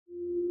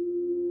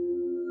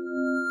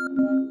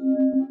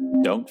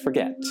don't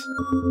forget,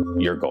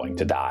 you're going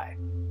to die.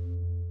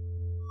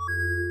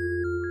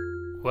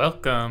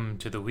 Welcome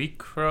to the Week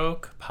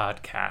Croak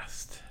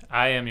podcast.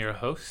 I am your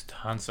host,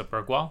 Hansa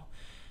Bergwall,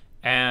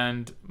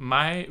 and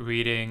my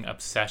reading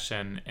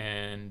obsession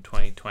in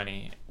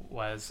 2020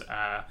 was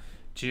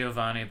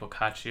Giovanni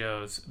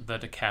Boccaccio's The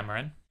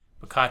Decameron.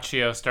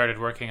 Boccaccio started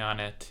working on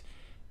it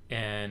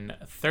in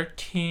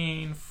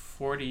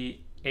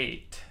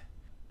 1348,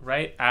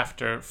 right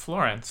after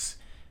Florence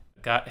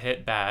got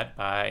hit bad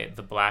by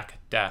the Black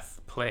Death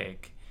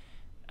plague,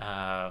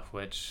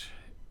 which,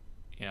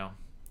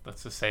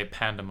 let's just say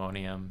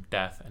pandemonium,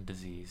 death, and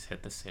disease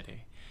hit the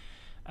city.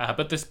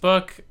 But this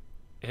book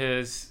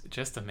is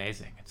just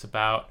amazing. It's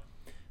about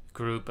a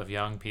group of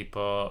young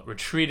people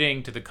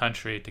retreating to the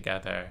country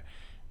together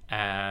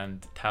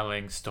and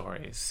telling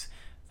stories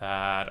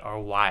that are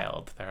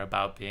wild. They're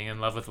about being in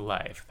love with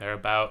life. They're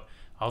about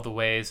all the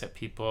ways that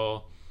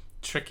people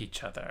trick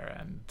each other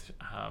and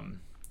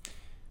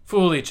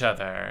fool each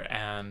other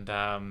and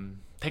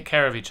take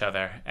care of each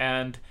other.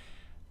 And,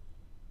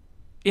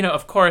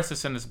 of course,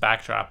 it's in this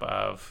backdrop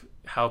of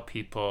how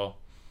people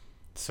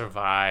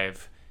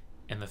survive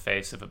in the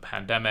face of a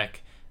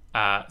pandemic.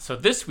 So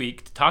this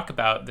week, to talk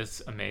about this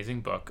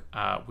amazing book,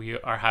 we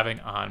are having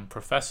on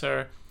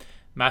Professor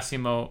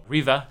Massimo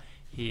Riva.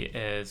 He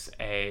is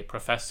a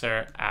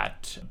professor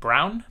at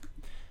Brown.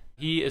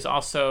 He is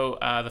also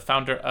the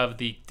founder of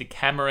the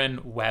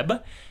Decameron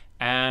Web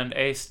and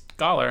a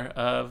scholar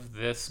of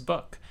this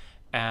book,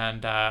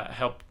 and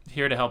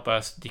here to help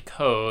us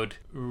decode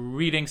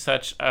reading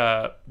such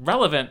a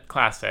relevant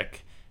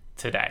classic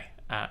today.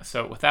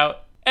 So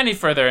without any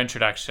further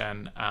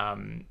introduction,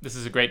 this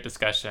is a great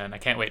discussion. I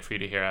can't wait for you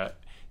to hear it.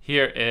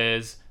 Here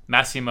is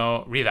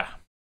Massimo Riva.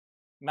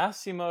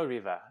 Massimo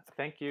Riva,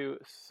 thank you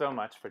so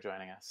much for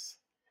joining us.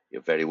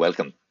 You're very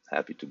welcome.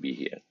 Happy to be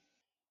here.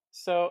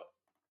 So,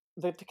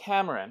 The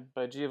Decameron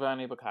by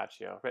Giovanni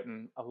Boccaccio,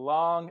 written a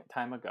long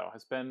time ago,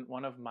 has been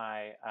one of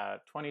my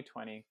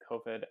 2020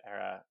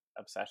 COVID-era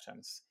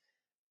obsessions,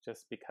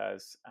 just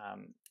because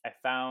I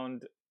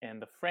found in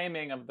the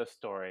framing of the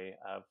story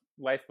of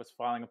life was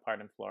falling apart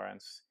in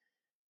Florence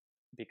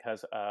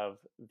because of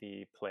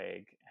the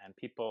plague, and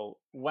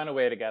people went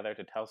away together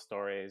to tell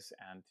stories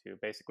and to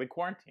basically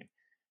quarantine.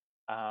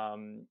 I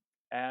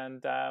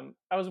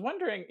was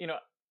wondering,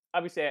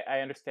 obviously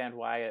I understand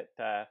why it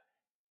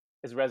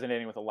is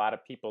resonating with a lot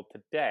of people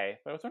today,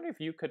 but I was wondering if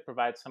you could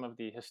provide some of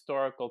the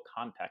historical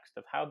context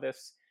of how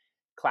this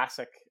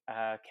classic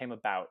came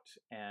about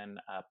in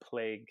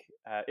plague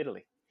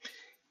Italy.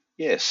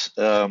 Yes.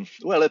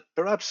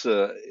 Perhaps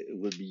it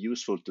would be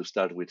useful to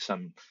start with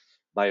some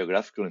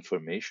biographical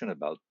information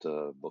about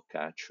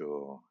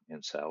Boccaccio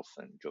himself.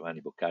 And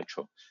Giovanni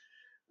Boccaccio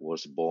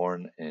was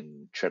born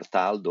in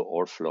Certaldo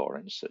or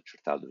Florence.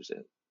 Certaldo is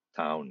a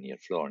town near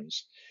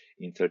Florence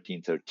in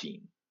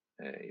 1313.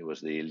 He was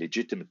the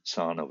legitimate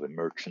son of a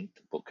merchant,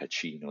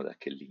 Boccaccino da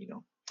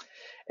Chellino,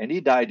 and he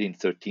died in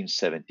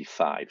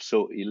 1375.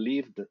 So he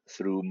lived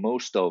through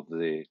most of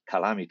the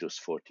calamitous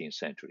 14th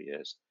century,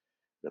 as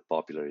the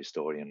popular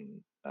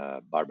historian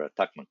Barbara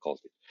Tuchman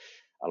calls it.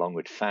 Along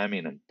with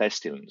famine and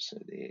pestilence,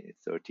 the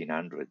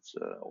 1300s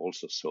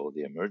also saw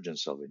the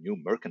emergence of a new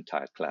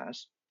mercantile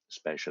class,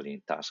 especially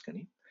in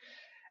Tuscany,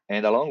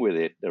 and along with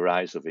it, the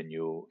rise of a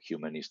new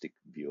humanistic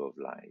view of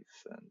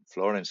life. And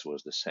Florence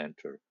was the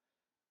center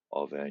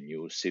of a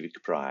new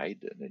civic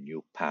pride and a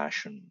new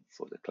passion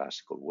for the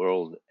classical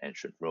world,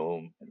 ancient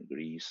Rome and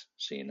Greece,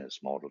 seen as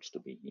models to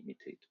be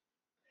imitated.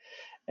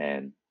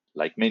 And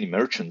like many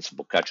merchants,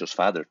 Boccaccio's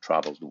father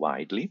traveled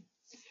widely.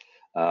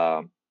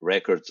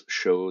 Records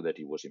show that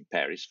he was in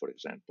Paris, for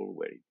example,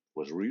 where it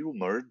was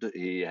rumored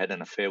he had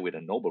an affair with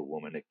a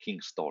noblewoman, a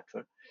king's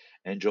daughter,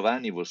 and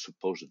Giovanni was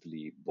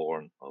supposedly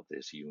born of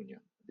this union.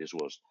 This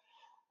was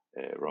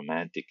a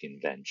romantic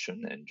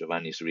invention, and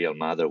Giovanni's real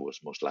mother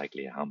was most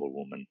likely a humble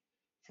woman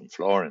from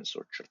Florence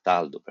or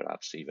Certaldo,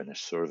 perhaps even a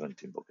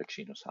servant in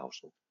Boccaccino's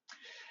household.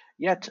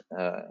 Yet,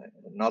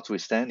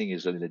 notwithstanding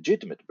his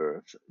illegitimate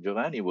birth,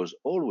 Giovanni was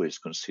always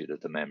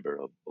considered a member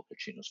of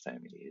Boccaccino's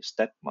family. His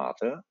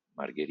stepmother,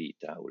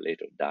 Margherita, who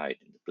later died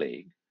in the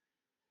plague,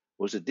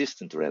 was a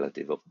distant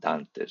relative of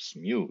Dante's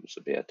muse,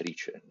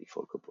 Beatrice, di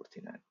Folco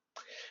Portinari.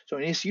 So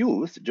in his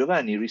youth,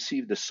 Giovanni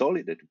received a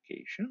solid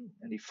education,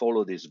 and he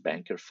followed his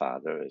banker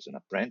father as an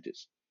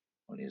apprentice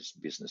on his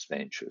business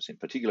ventures, in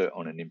particular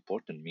on an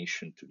important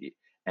mission to the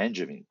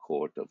Angevin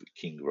court of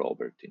King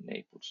Robert in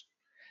Naples.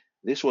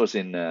 This was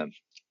in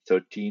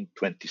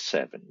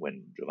 1327,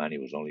 when Giovanni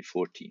was only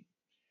 14.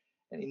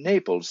 And in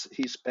Naples,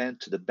 he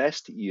spent the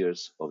best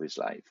years of his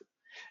life.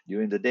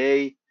 During the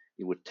day,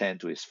 he would tend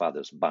to his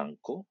father's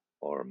banco,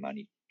 or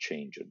money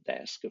changer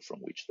desk, from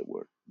which the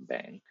word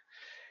bank.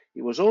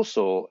 He was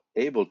also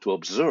able to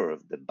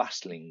observe the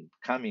bustling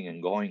coming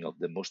and going of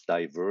the most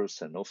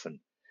diverse and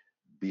often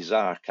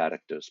bizarre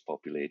characters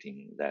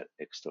populating that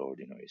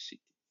extraordinary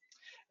city.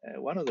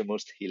 One of the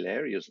most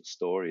hilarious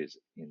stories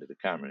in the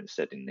Decameron is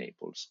set in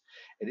Naples.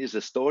 It is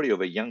the story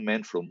of a young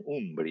man from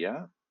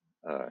Umbria,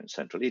 in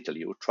central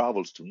Italy, who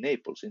travels to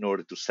Naples in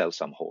order to sell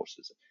some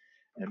horses.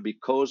 and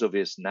because of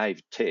his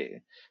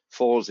naivete,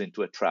 falls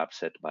into a trap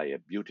set by a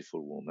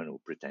beautiful woman who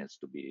pretends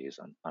to be his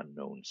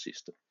unknown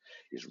sister.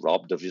 He's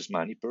robbed of his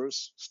money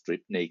purse,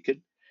 stripped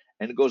naked,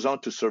 and goes on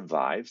to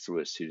survive through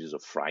a series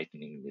of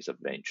frightening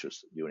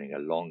misadventures during a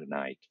long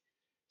night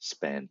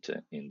spent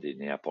in the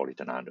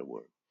Neapolitan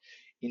underworld.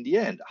 In the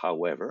end,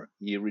 however,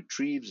 he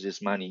retrieves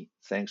his money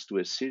thanks to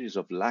a series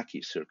of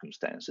lucky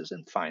circumstances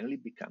and finally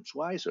becomes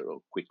wiser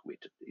or quick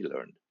witted. He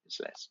learned his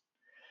lesson.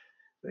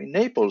 In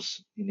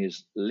Naples, in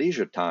his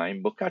leisure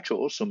time, Boccaccio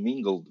also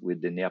mingled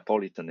with the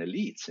Neapolitan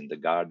elites in the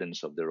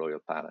gardens of the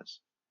royal palace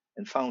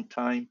and found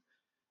time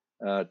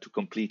to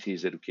complete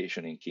his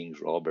education in King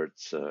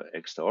Robert's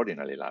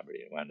extraordinary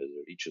library, one of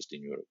the richest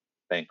in Europe,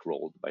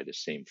 bankrolled by the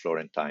same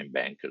Florentine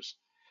bankers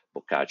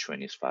Boccaccio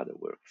and his father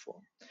worked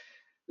for.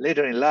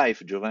 Later in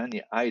life,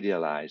 Giovanni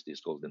idealized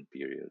this golden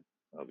period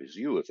of his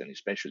youth, and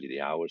especially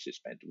the hours he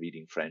spent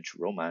reading French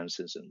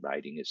romances and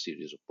writing a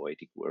series of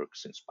poetic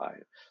works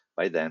inspired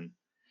by them,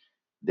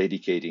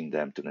 dedicating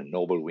them to the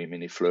noble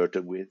women he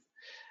flirted with,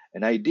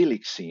 an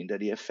idyllic scene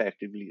that he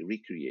effectively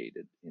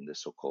recreated in the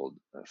so-called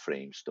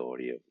frame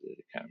story of the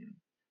Decameron.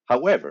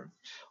 However,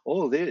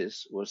 all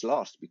this was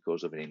lost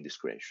because of an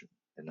indiscretion.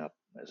 And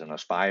as an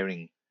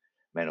aspiring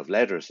man of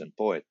letters and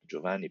poet,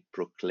 Giovanni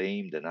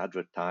proclaimed and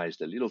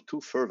advertised a little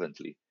too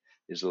fervently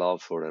his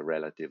love for a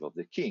relative of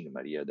the king,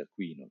 Maria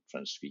d'Aquino,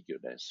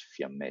 transfigured as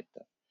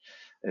Fiammetta.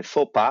 A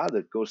faux pas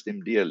that cost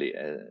him dearly,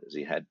 as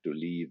he had to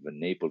leave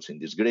Naples in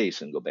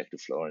disgrace and go back to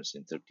Florence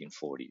in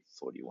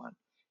 1340-41,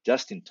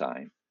 just in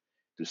time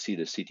to see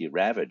the city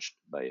ravaged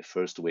by a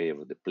first wave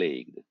of the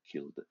plague that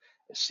killed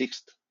a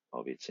sixth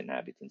of its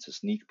inhabitants, a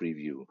sneak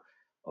preview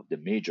of the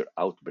major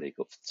outbreak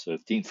of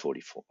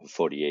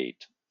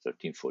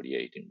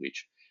 1348, in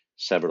which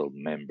several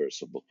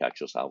members of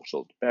Boccaccio's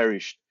household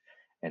perished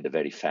and the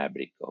very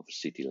fabric of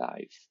city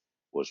life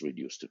was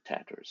reduced to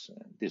tatters.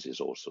 And this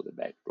is also the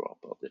backdrop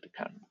of the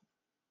Decameron.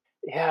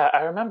 Yeah,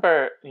 I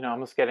remember,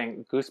 almost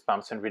getting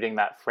goosebumps in reading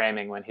that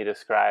framing when he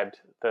described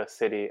the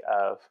city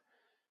of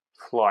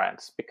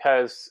Florence,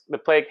 because the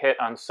plague hit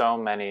on so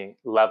many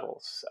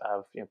levels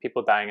of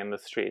people dying in the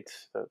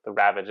streets, the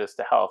ravages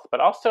to health,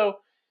 but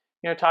also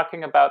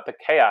talking about the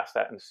chaos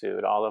that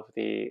ensued, all of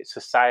the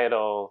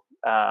societal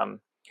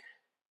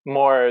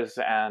mores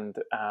and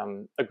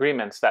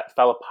agreements that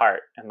fell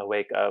apart in the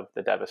wake of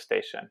the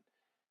devastation.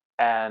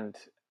 And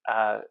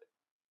I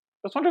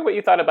was wondering what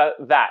you thought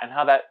about that and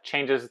how that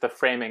changes the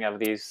framing of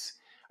these.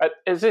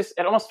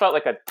 It almost felt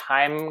like a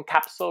time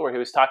capsule where he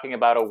was talking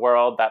about a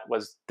world that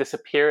was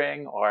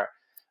disappearing or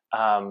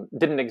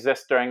didn't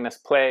exist during this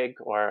plague,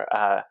 or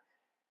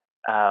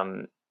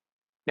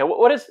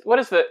what is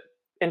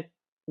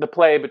the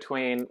play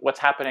between what's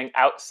happening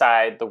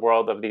outside the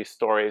world of these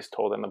stories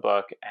told in the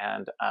book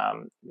and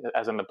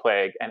as in the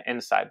plague, and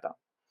inside them?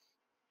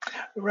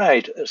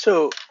 Right.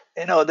 So,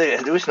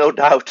 there is no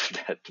doubt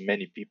that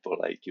many people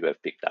like you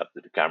have picked up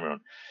the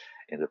Decameron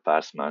in the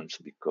past months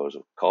because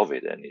of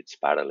COVID and its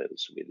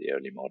parallels with the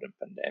early modern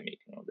pandemic.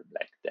 The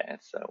Black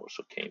Death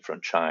also came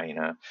from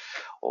China,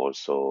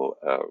 also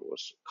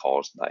was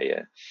caused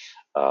by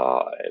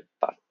a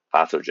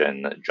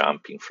pathogen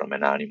jumping from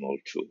an animal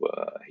to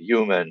a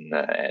human,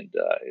 and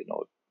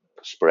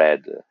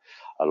spread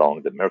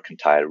along the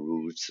mercantile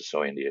routes,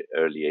 so in the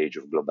early age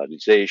of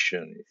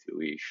globalization, if you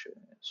wish,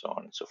 and so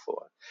on and so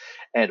forth.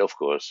 And of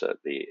course,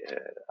 the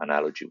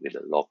analogy with the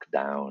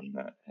lockdown,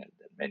 and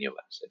many of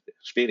us have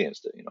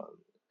experienced, the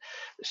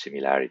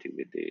similarity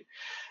with the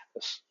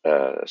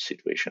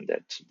situation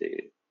that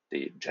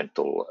the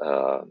gentle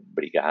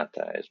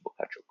brigata, as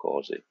Boccaccio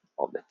calls it,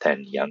 of the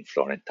 10 young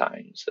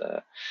Florentines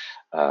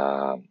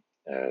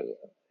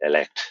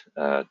elect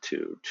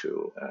to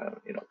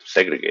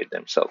segregate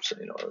themselves,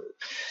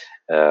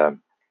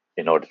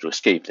 in order to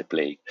escape the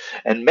plague.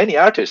 And many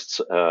artists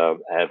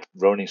have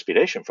drawn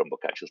inspiration from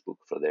Boccaccio's book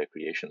for their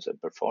creations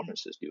and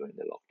performances during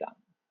the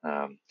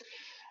lockdown.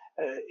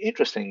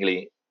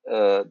 Interestingly,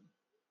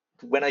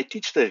 when I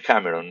teach the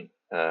Decameron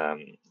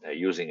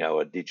using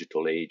our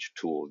digital age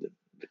tool, the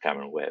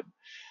Decameron Web,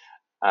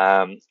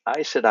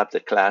 I set up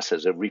the class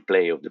as a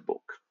replay of the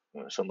book.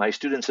 So my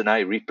students and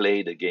I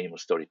replay the game of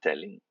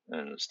storytelling,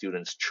 and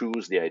students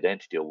choose the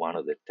identity of one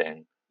of the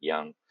 10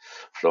 young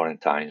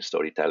Florentine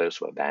storytellers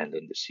who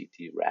abandon the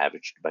city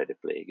ravaged by the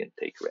plague and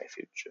take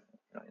refuge in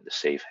the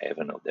safe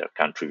haven of their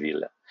country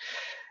villa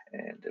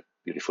and the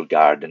beautiful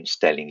gardens,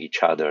 telling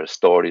each other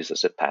stories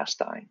as a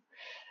pastime.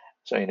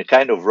 So in a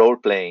kind of role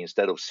play,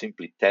 instead of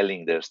simply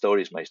telling their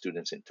stories, my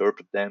students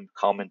interpret them,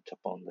 comment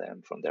upon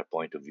them from their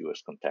point of view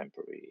as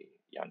contemporary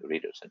young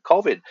readers. And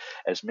COVID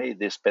has made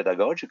this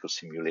pedagogical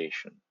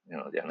simulation,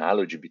 the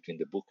analogy between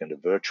the book and the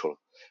virtual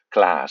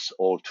class,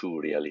 all too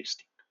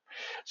realistic.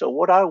 So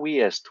what are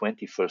we as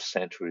 21st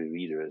century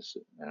readers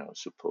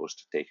supposed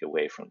to take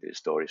away from these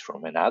stories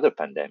from another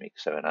pandemic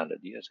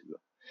 700 years ago?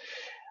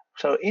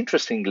 So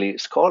interestingly,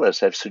 scholars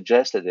have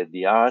suggested that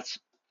the arts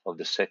of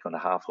the second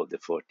half of the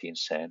 14th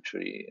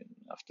century,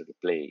 after the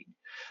plague,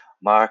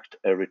 marked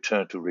a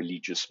return to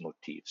religious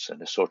motifs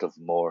and a sort of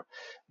more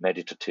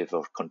meditative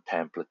or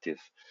contemplative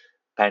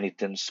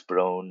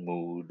penitence-prone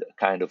mood, a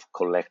kind of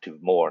collective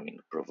mourning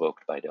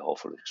provoked by the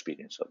awful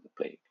experience of the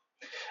plague.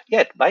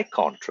 Yet, by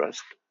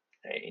contrast,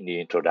 in the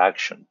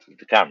introduction to the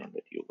Decameron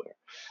that you were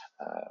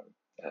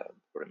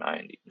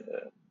reminding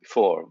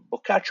before,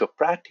 Boccaccio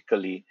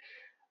practically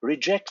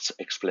rejects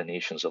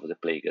explanations of the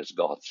plague as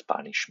God's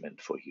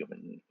punishment for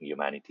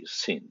humanity's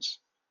sins.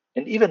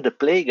 And even the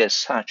plague as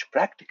such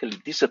practically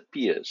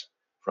disappears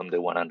from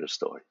the 100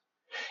 stories.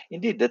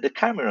 Indeed, the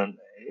Decameron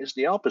is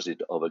the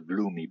opposite of a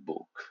gloomy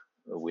book,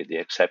 with the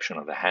exception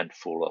of a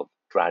handful of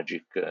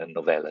tragic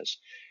novellas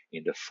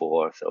in the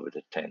fourth of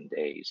the 10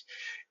 days.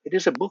 It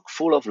is a book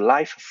full of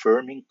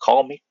life-affirming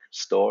comic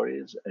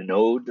stories, an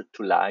ode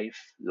to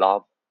life,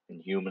 love,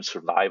 and human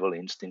survival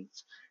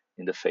instincts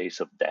in the face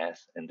of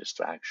death and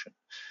distraction.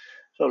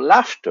 So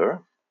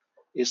laughter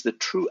is the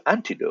true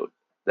antidote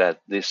that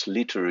this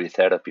literary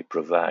therapy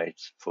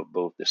provides for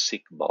both the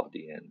sick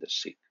body and the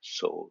sick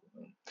soul.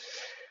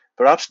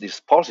 Perhaps this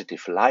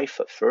positive,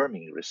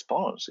 life-affirming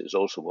response is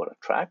also what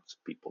attracts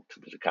people to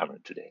the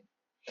Decameron today.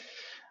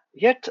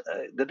 Yet,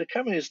 the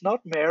Decameron is not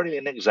merely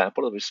an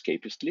example of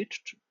escapist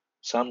literature.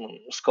 Some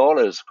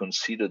scholars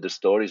consider the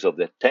stories of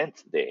the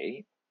 10th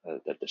day,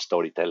 that the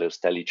storytellers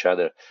tell each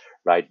other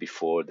right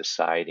before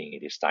deciding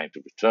it is time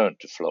to return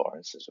to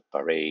Florence, as a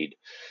parade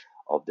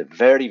of the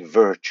very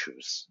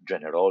virtues,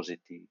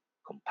 generosity,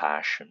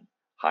 compassion,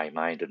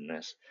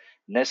 high-mindedness,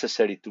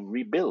 necessary to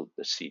rebuild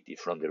the city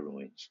from the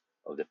ruins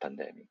of the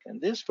pandemic. And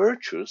these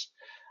virtues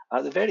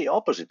are the very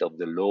opposite of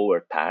the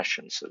lower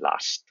passions,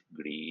 lust,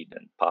 greed,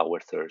 and power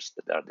thirst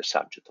that are the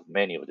subject of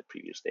many of the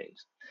previous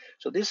days.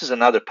 So this is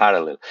another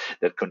parallel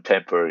that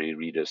contemporary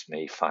readers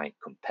may find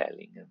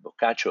compelling. And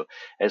Boccaccio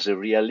has a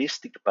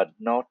realistic but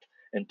not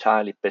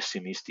entirely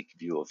pessimistic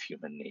view of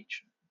human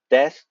nature.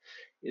 Death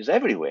is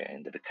everywhere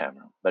in the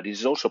Decameron, but it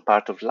is also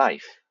part of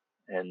life,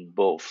 and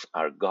both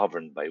are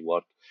governed by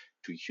what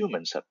to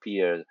humans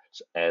appears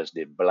as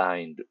the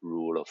blind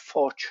rule of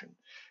fortune,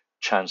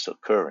 chance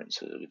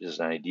occurrences. It is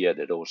an idea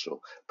that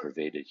also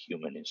pervaded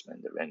humanism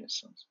and the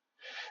Renaissance.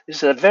 This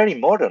is a very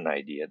modern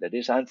idea that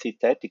is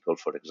antithetical,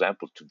 for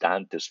example, to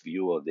Dante's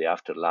view of the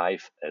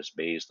afterlife as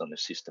based on a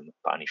system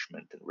of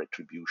punishment and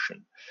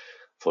retribution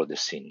for the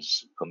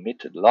sins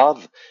committed.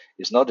 Love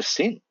is not a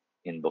sin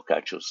in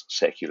Boccaccio's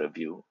secular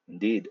view.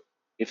 Indeed,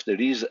 if there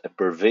is a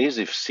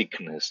pervasive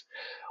sickness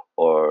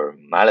or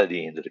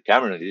malady in the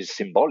Decameron, it is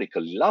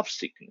symbolically love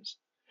sickness,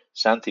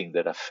 something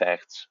that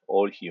affects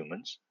all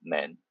humans,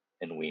 men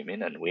and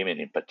women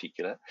in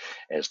particular,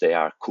 as they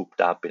are cooped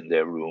up in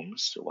their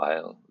rooms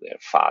while their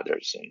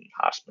fathers and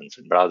husbands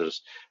and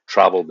brothers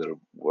travel the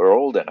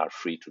world and are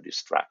free to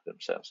distract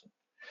themselves.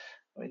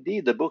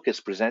 Indeed, the book is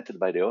presented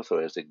by the author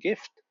as a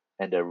gift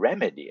and a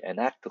remedy, an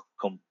act of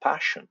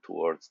compassion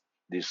towards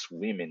these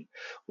women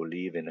who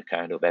live in a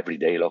kind of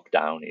everyday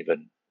lockdown,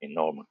 even in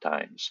normal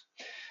times.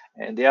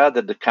 And they are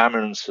the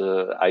Decameron's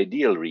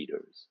ideal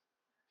readers.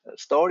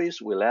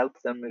 Stories will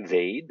help them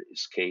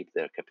escape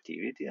their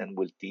captivity, and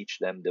will teach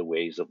them the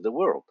ways of the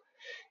world.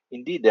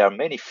 Indeed, there are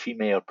many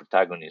female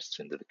protagonists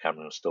in the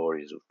Decameron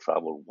stories who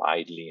travel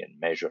widely and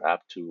measure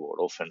up to or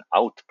often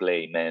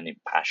outplay men in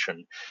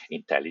passion,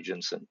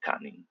 intelligence, and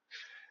cunning.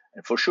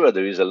 And for sure,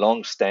 there is a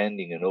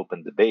long-standing and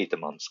open debate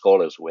among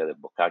scholars whether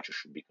Boccaccio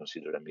should be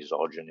considered a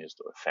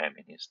misogynist or a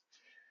feminist.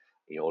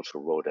 He also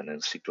wrote an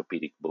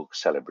encyclopedic book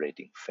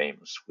celebrating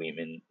famous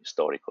women,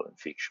 historical and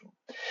fictional.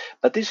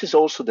 But this is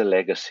also the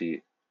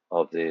legacy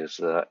of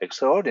this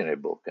extraordinary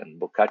book and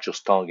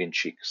Boccaccio's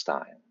tongue-in-cheek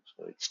style.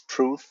 So its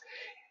truth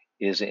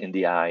is in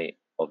the eye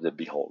of the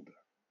beholder.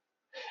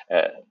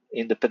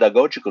 In the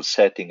pedagogical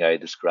setting I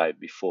described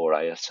before,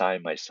 I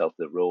assign myself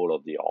the role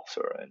of the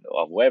author. And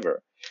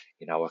however,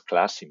 in our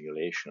class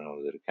simulation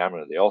of the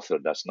Decameron, the author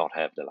does not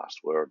have the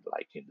last word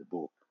like in the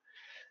book.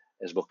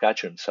 As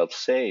Boccaccio himself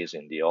says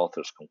in the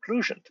author's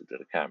conclusion to the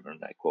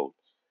Decameron, I quote,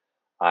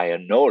 "I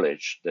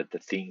acknowledge that the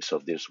things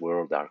of this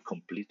world are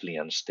completely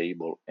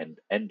unstable and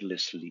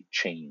endlessly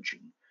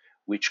changing,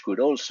 which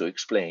could also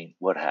explain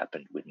what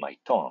happened with my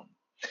tongue."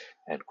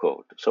 End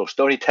quote. So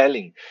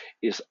storytelling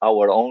is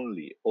our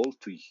only all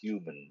too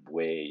human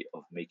way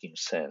of making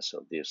sense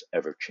of this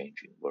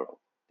ever-changing world.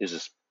 This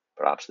is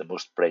perhaps the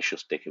most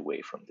precious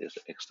takeaway from this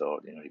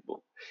extraordinary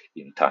book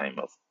in time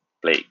of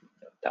plague,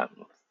 time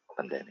of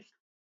pandemic.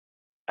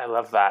 I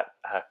love that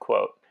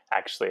quote,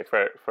 actually,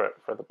 for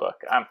the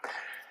book. I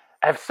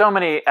have so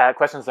many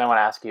questions I want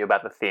to ask you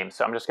about the theme,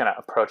 so I'm just going to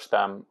approach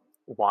them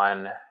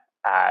one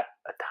at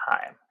a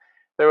time.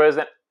 There was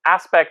an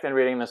aspect in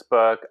reading this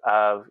book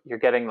of you're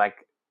getting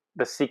like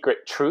the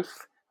secret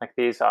truth, like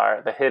these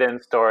are the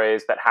hidden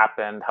stories that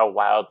happened, how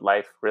wild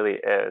life really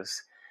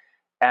is.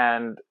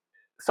 And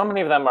so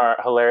many of them are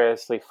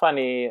hilariously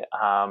funny,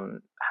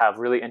 have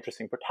really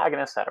interesting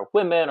protagonists that are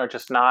women or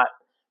just not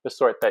the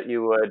sort that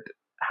you would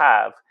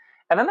have.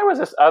 And then there was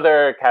this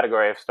other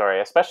category of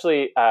story,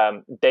 especially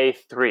day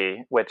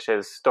 3, which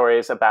is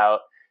stories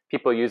about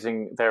people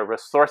using their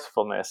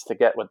resourcefulness to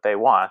get what they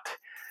want,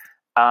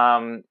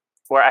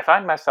 where I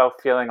find myself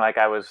feeling like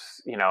I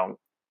was,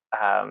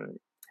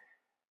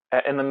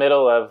 in the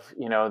middle of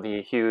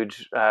the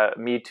huge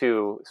Me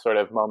Too sort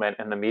of moment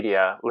in the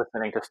media,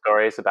 listening to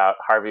stories about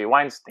Harvey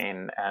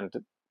Weinstein and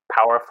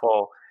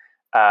powerful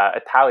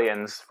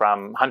Italians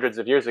from hundreds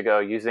of years ago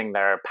using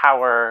their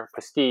power,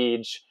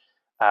 prestige,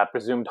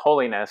 presumed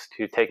holiness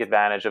to take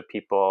advantage of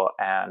people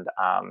and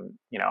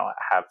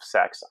have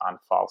sex on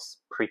false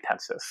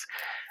pretenses.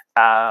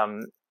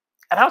 And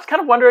I was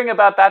kind of wondering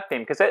about that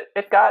theme because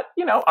it got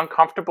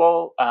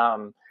uncomfortable.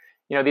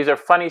 These are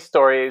funny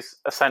stories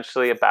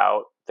essentially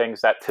about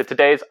things that to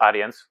today's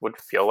audience would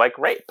feel like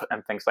rape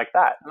and things like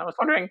that. And I was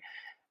wondering,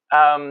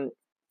 um,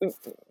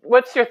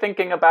 what's your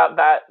thinking about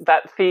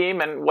that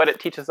theme and what it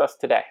teaches us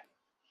today?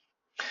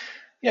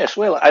 Yes,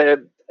 well, I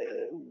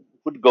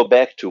would go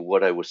back to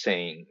what I was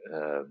saying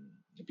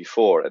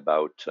before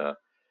about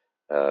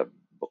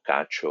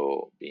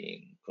Boccaccio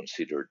being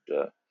considered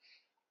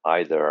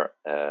either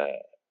a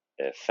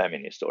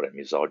feminist or a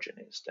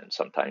misogynist, and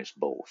sometimes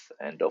both.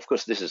 And of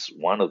course, this is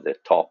one of the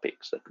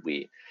topics that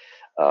we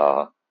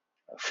uh,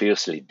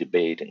 fiercely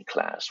debate in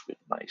class with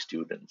my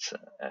students.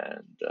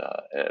 And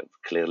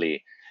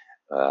clearly,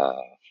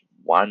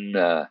 one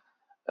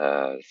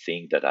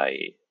thing that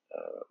I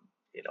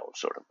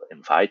sort of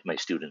invite my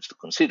students to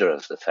consider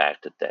is the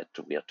fact that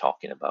we are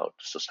talking about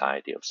a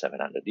society of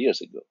 700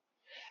 years ago.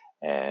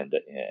 And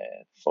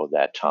for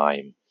that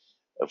time,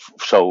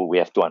 so we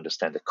have to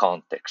understand the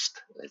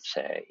context, let's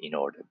say, in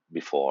order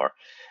before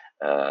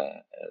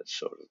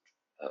sort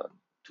of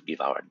to give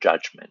our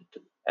judgment.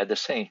 At the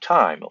same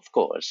time, of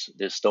course,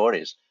 these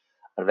stories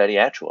are very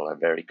actual, are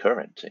very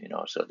current.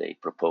 So they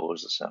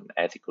propose some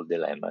ethical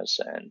dilemmas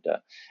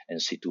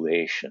and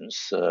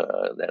situations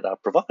that are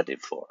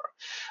provocative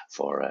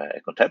for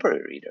a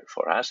contemporary reader,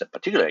 for us, and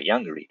particularly a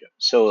young reader.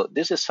 So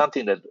this is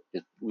something that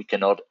we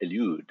cannot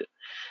elude,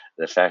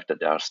 the fact that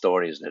there are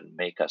stories that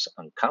make us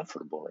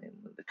uncomfortable in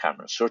the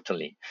camera,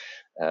 certainly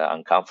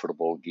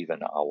uncomfortable given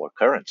our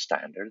current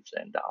standards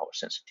and our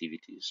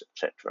sensitivities,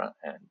 etc.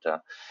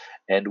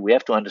 And we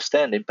have to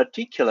understand, in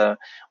particular,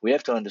 we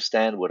have to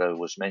understand what I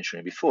was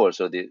mentioning before.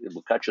 So the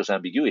Boccaccio's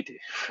ambiguity,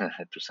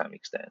 to some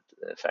extent,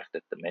 the fact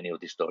that many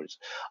of these stories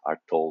are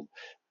told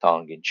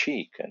tongue in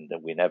cheek, and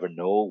that we never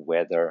know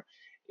whether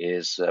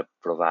is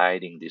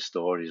providing these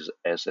stories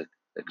as a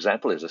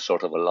example is a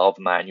sort of a love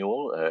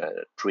manual,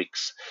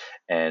 tricks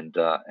and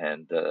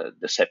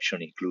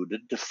deception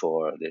included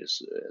for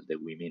the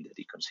women that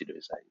he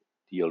considers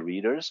ideal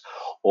readers,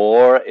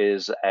 or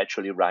is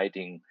actually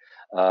writing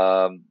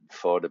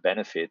for the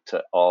benefit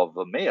of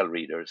male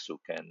readers who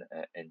can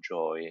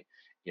enjoy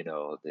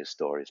the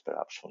stories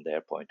perhaps from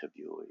their point of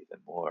view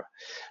even more.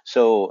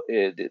 So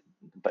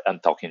but I'm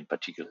talking in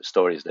particular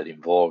stories that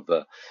involve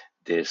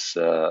this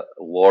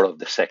war of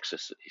the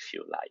sexes, if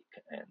you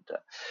like. And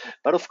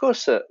but of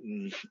course,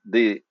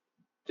 the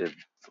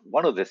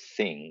one of the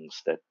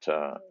things that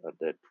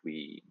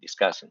we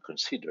discuss and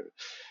consider,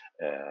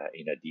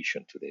 in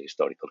addition to the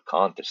historical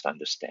context,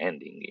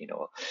 understanding,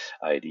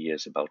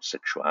 ideas about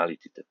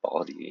sexuality, the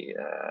body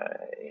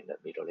in the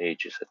Middle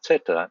Ages,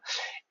 etc.,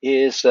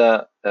 is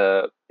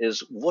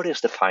what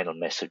is the final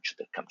message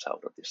that comes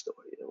out of this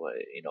story?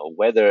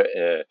 Whether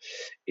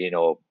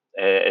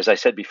as I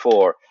said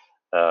before,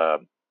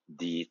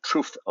 the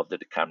truth of the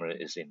Decameron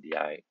is in the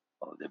eye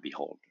of the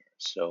beholder.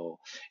 So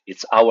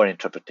it's our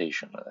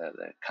interpretation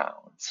that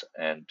counts.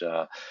 And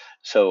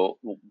so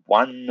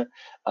one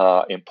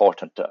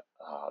important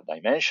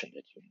dimension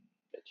that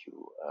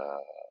you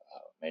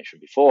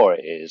mentioned before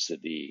is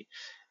the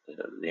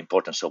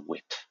importance of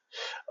wit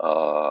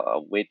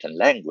and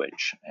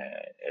language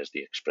as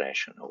the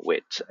expression of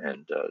wit,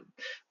 and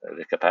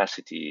the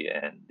capacity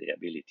and the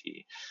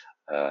ability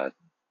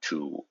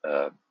to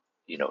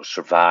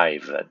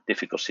survive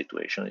difficult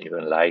situations,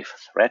 even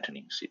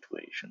life-threatening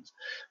situations,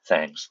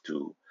 thanks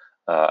to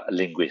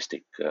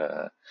linguistic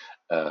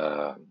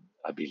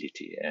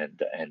ability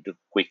and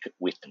quick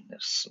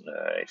witness,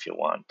 if you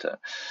want.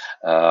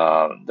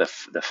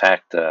 The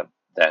fact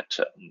that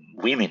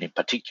women in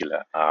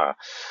particular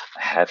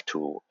have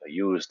to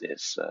use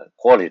these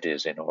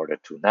qualities in order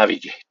to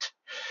navigate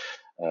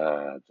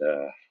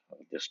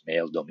this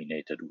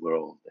male-dominated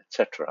world,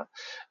 etc.,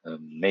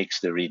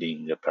 makes the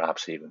reading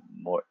perhaps even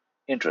more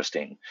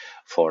interesting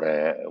for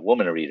a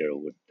woman reader who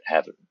would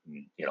have,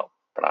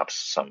 perhaps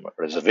some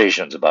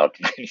reservations about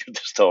many of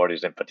the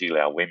stories, in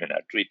particular how women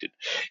are treated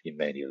in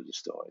many of the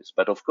stories.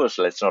 But of course,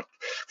 let's not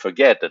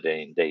forget that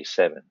in day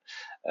 7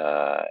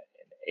 and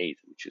 8,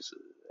 which is,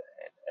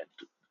 and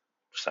to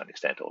some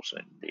extent also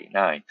in day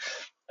 9,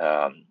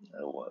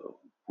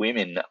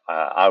 women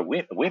are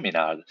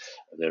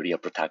the real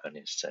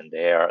protagonists, and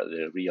they are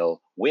the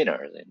real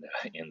winners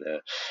in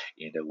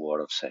the war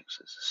of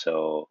sexes.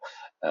 So,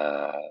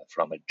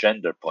 from a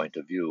gender point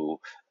of view,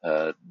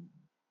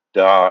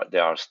 there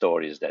are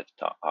stories that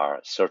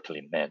are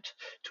certainly meant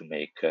to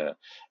make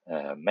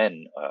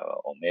men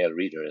or male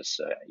readers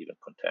even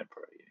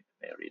contemporary.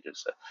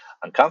 readers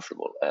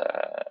uncomfortable.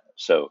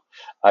 So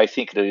I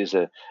think there is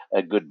a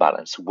good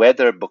balance.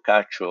 Whether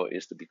Boccaccio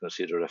is to be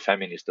considered a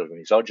feminist or a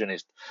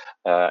misogynist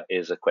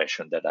is a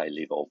question that I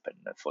leave open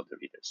for the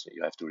readers. So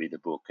you have to read the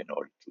book in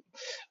order to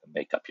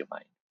make up your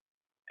mind.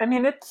 I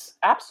mean, it's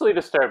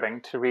absolutely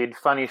disturbing to read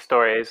funny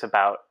stories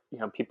about,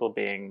 people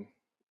being,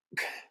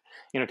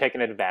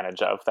 taken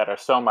advantage of that are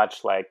so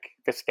much like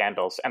the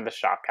scandals and the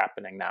shock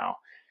happening now.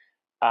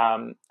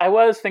 I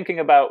was thinking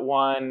about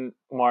one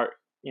more,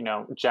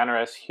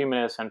 generous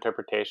humanist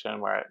interpretation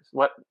where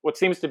what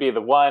seems to be the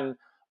one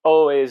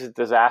always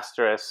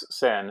disastrous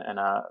sin in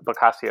a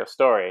Boccaccio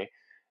story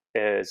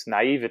is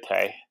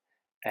naivete.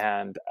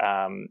 And,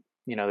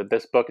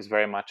 this book is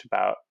very much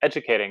about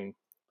educating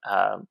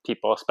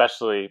people,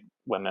 especially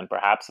women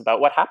perhaps, about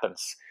what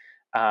happens,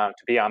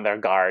 to be on their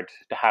guard,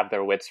 to have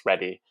their wits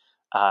ready,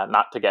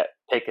 not to get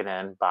taken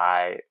in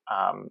by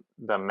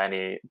the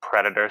many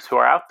predators who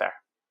are out there.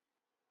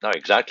 No,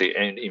 exactly,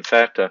 and in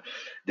fact,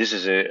 this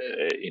is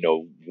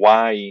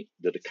why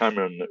the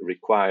Decameron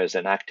requires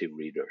an active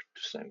reader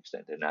to some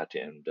extent, and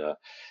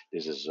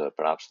this is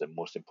perhaps the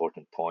most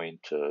important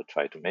point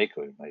try to make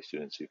with my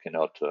students. You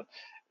cannot.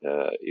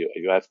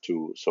 You have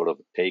to sort of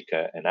take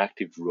an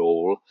active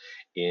role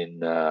in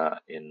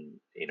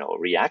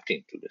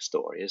reacting to the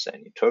stories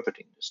and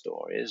interpreting the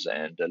stories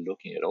and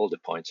looking at all the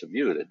points of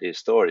view that these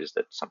stories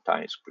that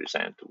sometimes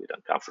present with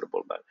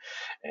uncomfortable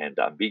and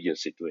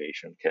ambiguous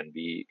situation can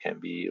be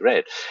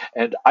read.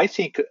 And I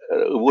think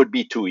it would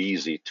be too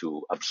easy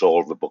to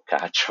absolve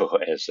Boccaccio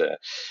as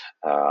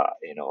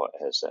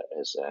as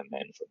a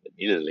man from the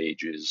Middle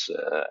Ages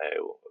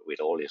with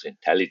all his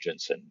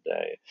intelligence and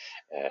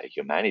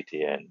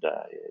humanity and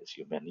his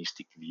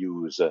humanistic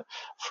views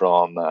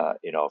from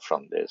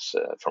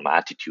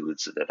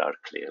attitudes that are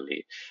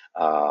clearly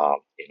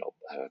how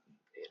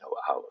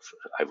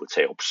I would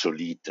say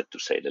obsolete, to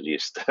say the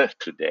least,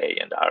 today,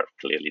 and are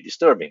clearly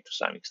disturbing to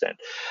some extent.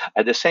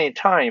 At the same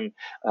time,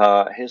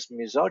 his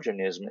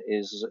misogynism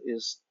is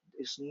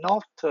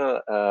not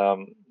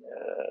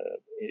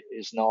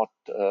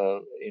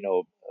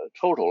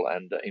total,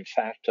 and in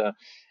fact.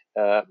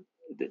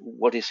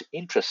 What is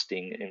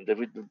interesting, and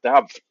there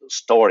are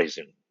stories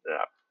in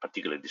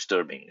particularly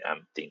disturbing.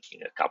 I'm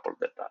thinking a couple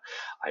that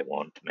I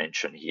won't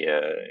mention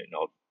here,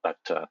 but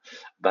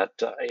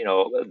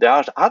there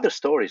are other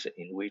stories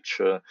in which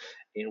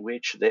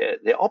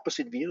the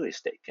opposite view is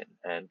taken,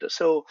 and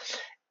so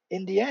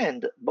in the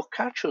end,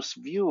 Boccaccio's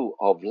view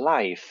of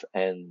life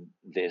and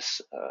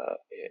this,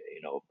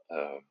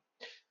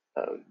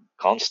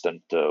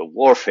 constant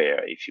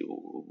warfare, if you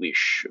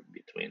wish,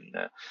 between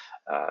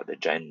the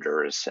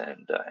genders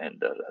and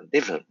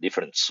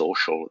different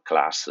social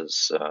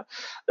classes,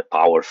 the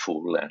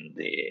powerful and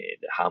the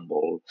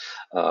humble,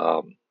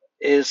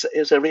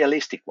 is a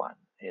realistic one.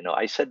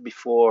 I said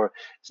before,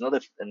 it's not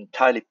an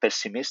entirely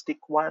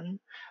pessimistic one,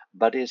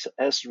 but is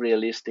as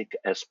realistic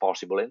as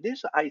possible. And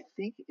this, I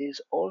think,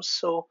 is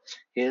also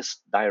his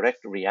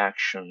direct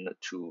reaction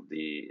to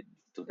the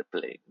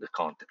plague, the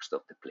context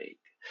of the plague.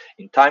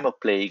 In time of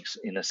plagues,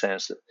 in a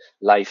sense,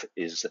 life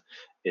is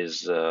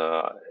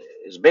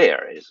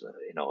bare,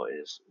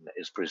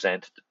 is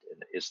presented,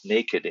 is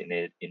naked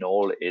in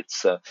all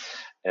its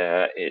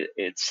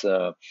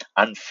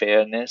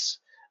unfairness,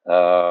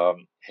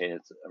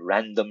 its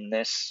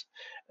randomness,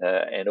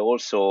 and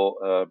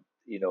also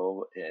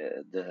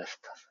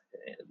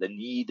the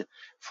need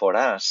for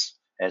us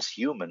as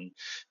human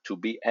to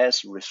be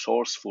as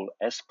resourceful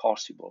as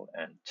possible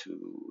and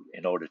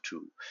in order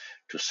to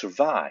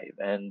survive.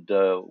 And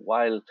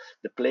while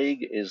the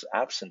plague is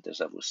absent, as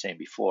I was saying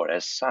before,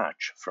 as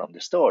such from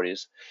the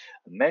stories,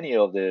 many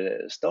of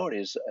the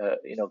stories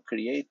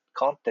create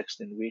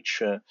context in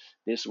which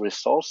this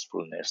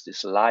resourcefulness,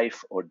 this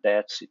life or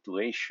death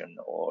situation,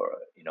 or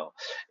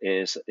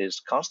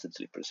is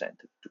constantly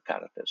presented to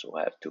characters who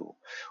have to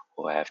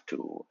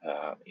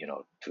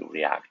to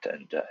react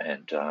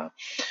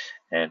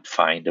and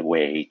find a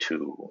way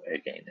to,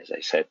 again, as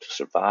I said, to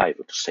survive,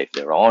 or to save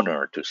their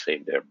honor, to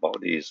save their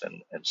bodies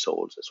and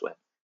souls as well.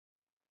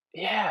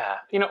 Yeah.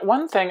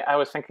 One thing I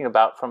was thinking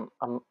about from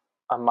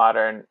a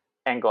modern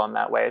angle in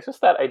that way is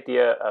just that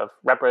idea of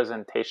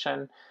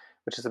representation,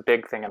 which is a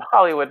big thing in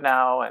Hollywood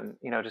now, and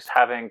just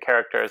having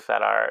characters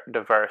that are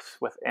diverse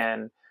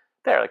within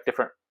there, like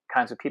different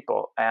kinds of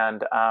people.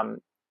 And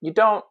you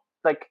don't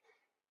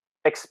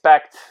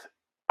expect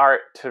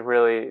art to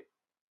really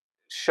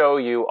show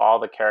you all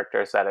the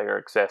characters that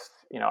exist,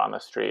 on the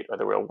street or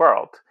the real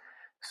world.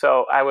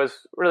 So I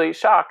was really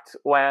shocked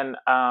when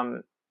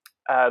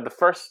the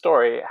first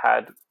story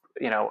had,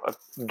 a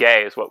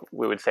gay is what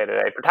we would say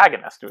today,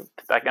 protagonist.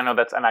 I know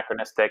that's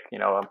anachronistic.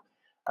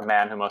 A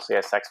man who mostly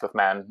has sex with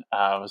men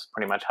was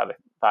pretty much how they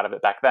thought of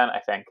it back then, I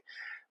think.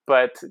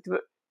 But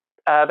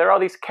there are all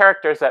these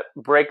characters that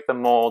break the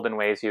mold in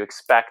ways you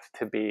expect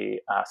to be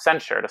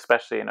censured,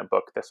 especially in a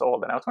book this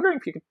old. And I was wondering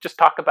if you could just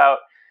talk about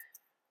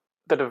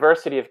the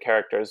diversity of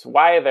characters,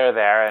 why they're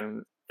there,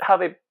 and how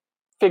they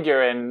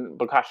figure in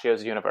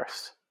Boccaccio's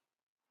universe.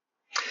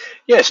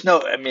 Yes,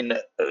 no, I mean,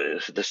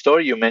 the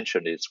story you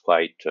mentioned is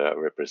quite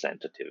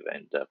representative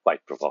and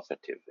quite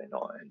provocative, and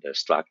the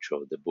structure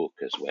of the book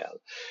as well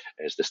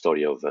as the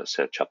story of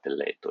Ser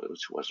Ciappelletto,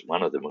 which was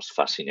one of the most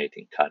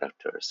fascinating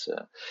characters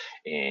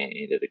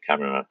in the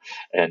Decameron,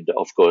 and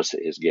of course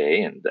is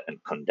gay and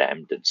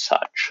condemned and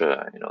such,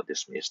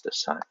 dismissed as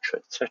such,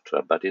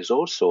 etc. But is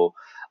also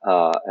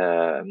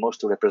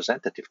most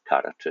representative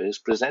character. Is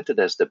presented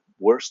as the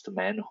worst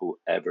man who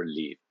ever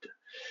lived,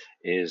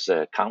 is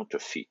a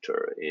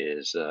counterfeiter,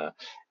 is a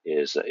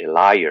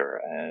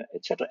liar,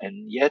 etc.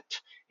 And yet,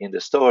 in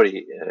the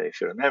story, if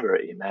you remember,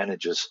 he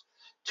manages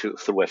to,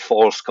 through a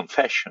false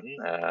confession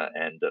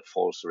and a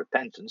false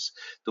repentance,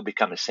 to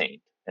become a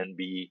saint and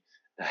be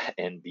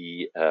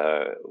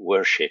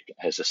worshipped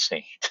as a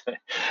saint.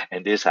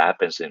 And this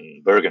happens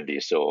in Burgundy,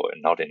 so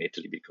not in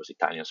Italy, because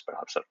Italians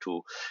perhaps are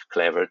too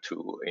clever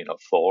to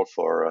fall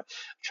for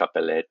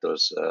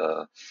Ciappelletto's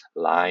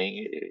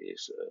lying.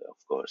 Is of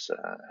course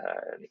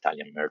an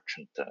Italian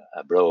merchant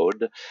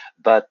abroad,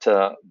 but.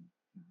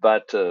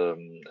 But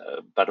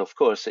of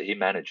course he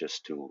manages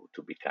to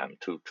become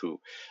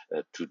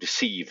to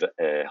deceive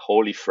a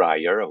holy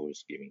friar who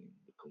is giving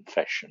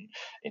confession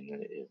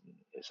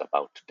is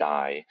about to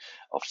die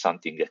of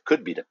something that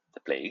could be the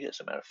plague. As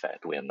a matter of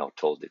fact, we are not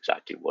told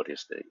exactly what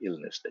is the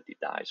illness that he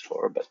dies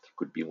for, but it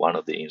could be one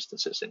of the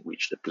instances in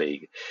which the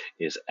plague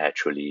is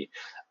actually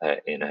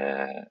in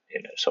a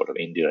sort of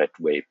indirect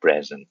way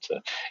present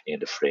in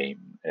the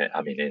frame.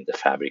 In the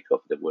fabric of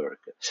the work.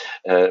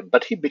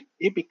 But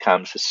he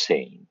becomes a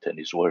saint and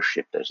is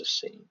worshipped as a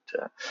saint.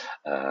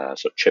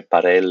 So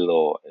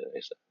Ceparello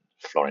is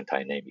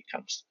Florentine name,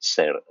 becomes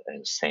Ser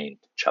and Saint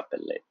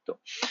Ciappelletto.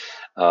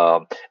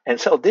 And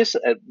so this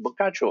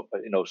Boccaccio,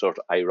 sort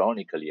of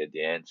ironically at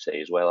the end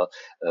says, well,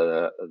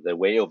 the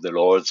way of the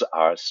lords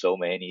are so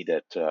many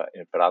that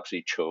perhaps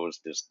he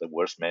chose the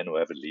worst man who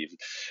ever lived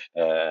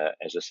to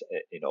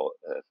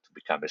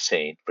become a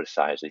saint,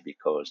 precisely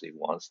because he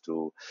wants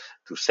to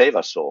save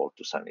us all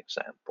to some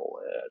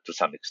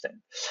extent.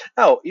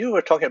 Now, you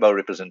were talking about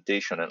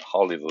representation in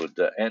Hollywood,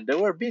 and there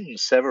were been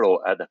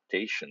several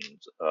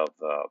adaptations of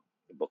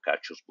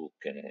Boccaccio's book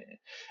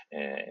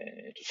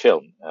into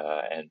film,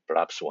 and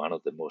perhaps one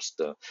of the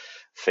most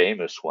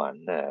famous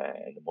one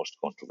and the most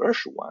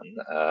controversial one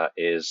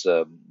is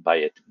by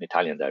an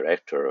Italian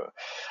director.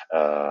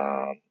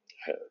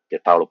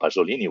 Paolo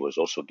Pasolini was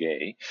also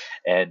gay,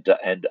 and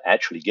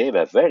actually gave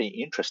a very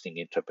interesting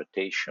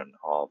interpretation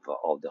of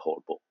the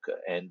whole book.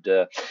 And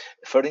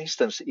for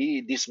instance,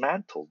 he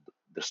dismantled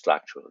the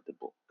structure of the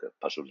book.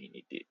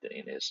 Pasolini did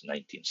in his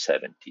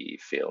 1970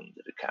 film,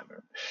 The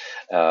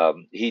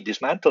Decameron. He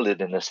dismantled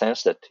it in the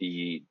sense that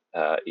he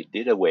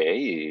did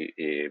away,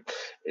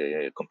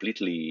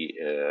 completely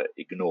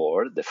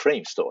ignored the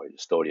frame story, the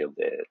story of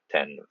the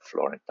 10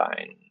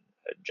 Florentine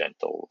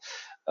gentle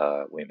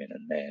women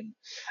and men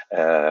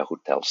who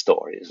tell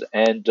stories,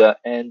 and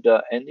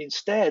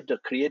instead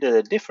created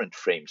a different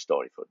frame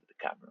story for the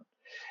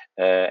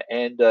Decameron.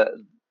 And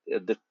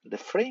the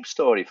frame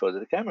story for the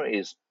Decameron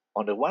is,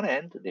 on the one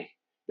hand,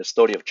 the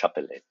story of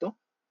Ciappelletto,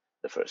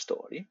 the first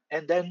story,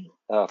 and then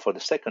for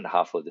the second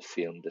half of the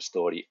film, the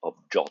story of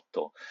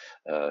Giotto,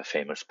 a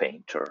famous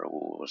painter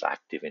who was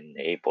active in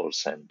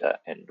Naples and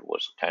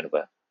was kind of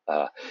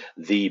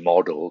the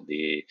model,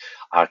 the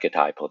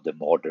archetype of the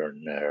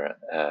modern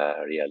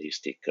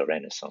realistic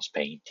Renaissance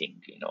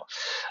painting,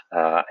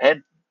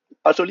 and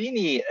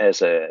Pasolini,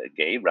 as a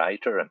gay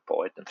writer and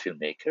poet and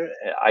filmmaker,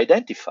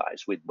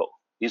 identifies with both.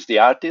 He's the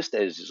artist,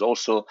 as is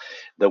also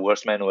the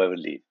worst man who ever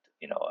lived.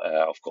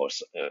 Of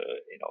course,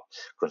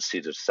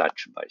 considered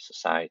such by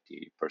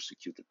society,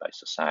 persecuted by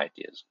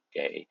society as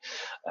gay.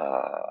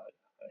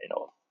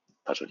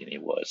 Pasolini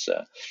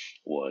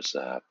was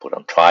put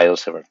on trial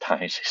several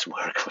times. His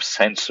work was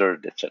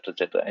censored, etc.,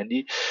 etc.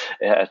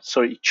 And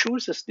so he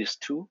chooses these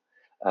two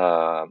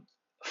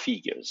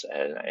figures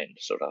and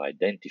sort of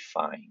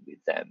identifying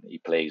with them. He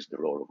plays the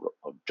role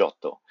of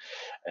Giotto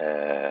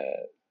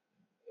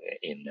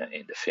in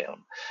the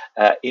film,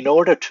 in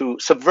order to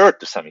subvert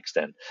to some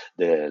extent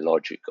the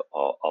logic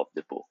of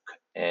the book.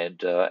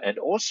 And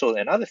also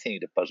another thing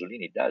that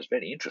Pasolini does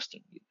very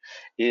interestingly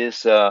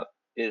is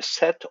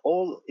set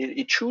all.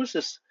 It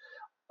chooses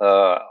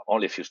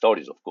only a few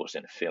stories, of course.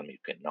 In a film, you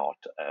cannot,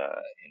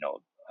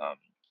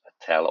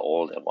 tell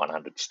all the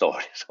 100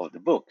 stories of the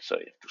book. So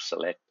you have to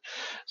select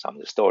some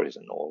of the stories,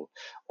 and all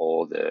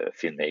the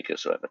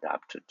filmmakers who have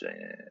adapted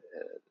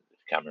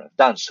Cameron have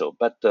done so.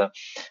 But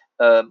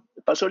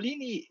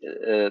Pasolini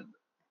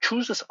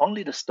chooses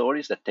only the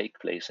stories that take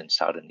place in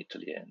southern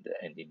Italy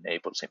and in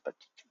Naples in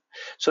particular.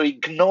 So he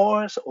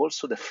ignores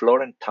also the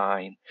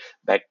Florentine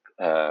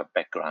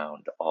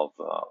background of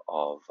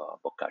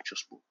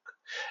Boccaccio's book.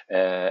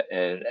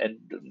 And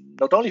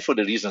not only for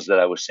the reasons that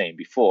I was saying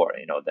before,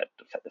 that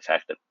the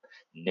fact that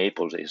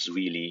Naples is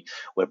really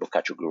where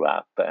Boccaccio grew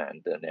up,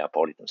 and the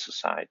Neapolitan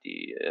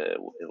society it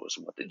was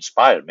what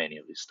inspired many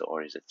of his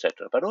stories,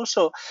 etc. But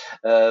also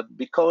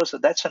because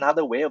that's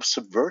another way of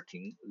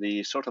subverting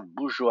the sort of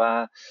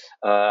bourgeois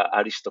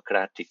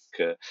aristocratic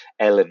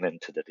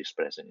element that is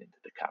present in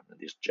the Decameron.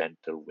 These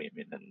gentle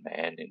women and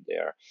men in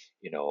their,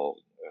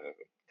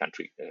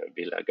 country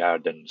villa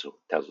gardens who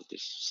tells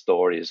these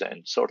stories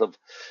and sort of,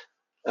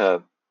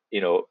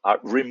 are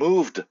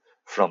removed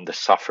from the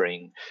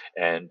suffering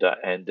and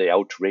the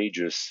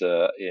outrageous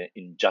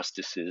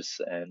injustices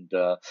and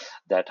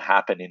that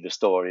happen in the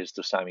stories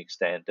to some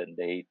extent, and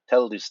they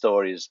tell these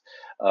stories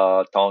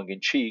tongue in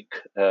cheek,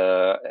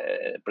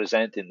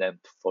 presenting them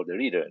for the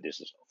reader. And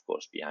this is, of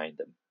course, behind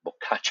them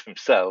Boccaccio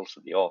himself,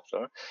 the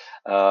author,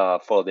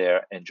 for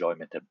their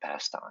enjoyment and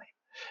pastime.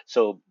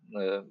 So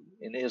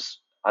in his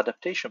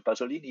adaptation,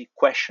 Pasolini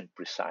questioned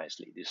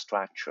precisely the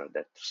structure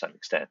that to some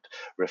extent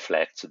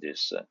reflects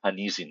this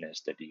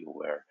uneasiness that you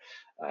were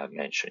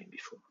mentioning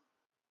before.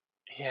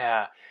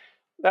 Yeah,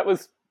 that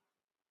was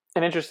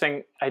an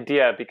interesting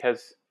idea,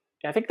 because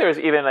I think there's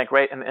even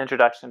right in the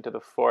introduction to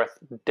The Fourth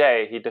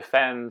Day, he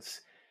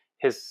defends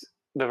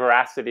the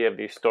veracity of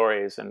these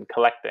stories and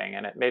collecting,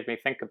 and it made me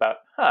think about,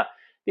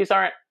 these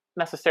aren't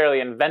necessarily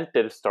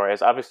invented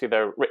stories. Obviously,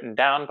 they're written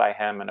down by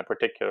him in a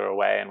particular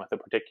way and with a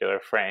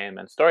particular frame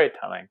and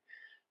storytelling.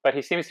 But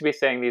he seems to be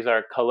saying these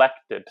are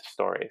collected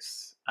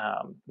stories,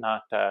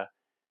 not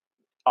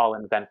all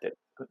invented.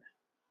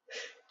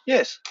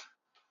 Yes.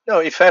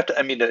 No, in fact,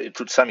 I mean,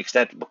 to some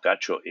extent,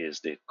 Boccaccio is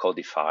the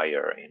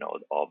codifier,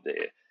 of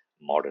the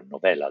modern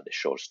novella, the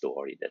short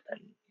story that then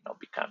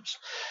becomes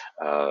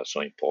so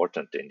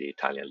important in the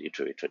Italian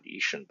literary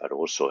tradition, but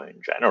also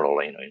in general,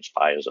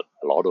 inspires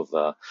a lot of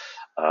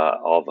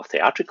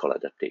theatrical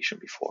adaptation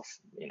before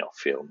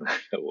film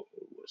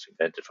was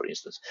invented. For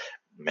instance,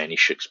 many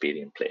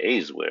Shakespearean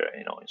plays were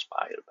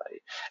inspired by,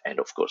 and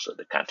of course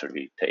the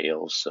Canterbury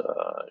Tales,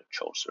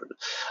 Chaucer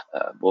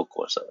book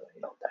was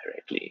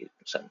directly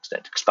to some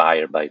extent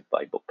inspired by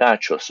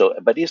Boccaccio. So,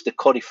 but he's the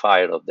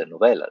codifier of the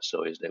novella.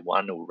 So he's the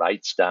one who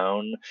writes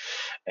down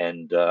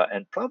and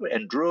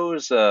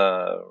draws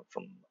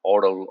from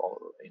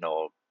oral,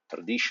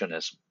 tradition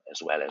as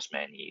well as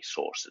many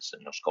sources.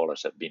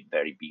 Scholars have been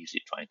very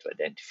busy trying to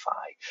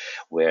identify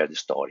where the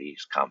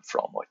stories come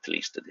from, or at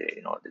least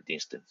the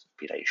distant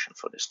inspiration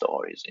for the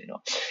stories.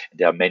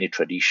 There are many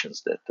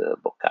traditions that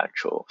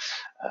Boccaccio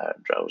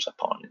draws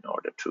upon in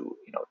order to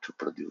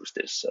produce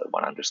this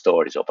 100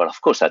 stories, but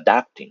of course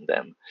adapting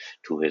them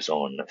to his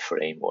own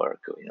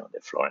framework.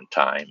 The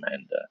Florentine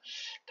and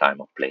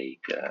time of plague.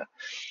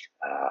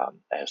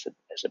 As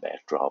a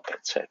backdrop,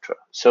 etc.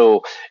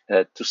 So,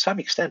 to some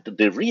extent,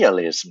 the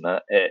realism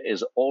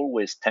is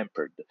always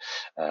tempered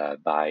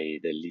by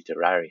the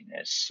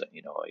literariness.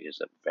 Is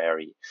a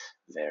very,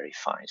 very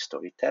fine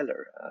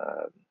storyteller.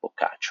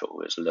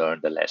 Boccaccio has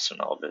learned the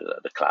lesson of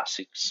the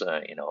classics.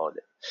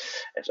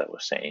 As I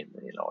was saying,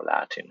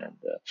 Latin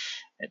and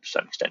to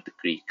some extent the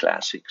Greek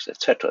classics,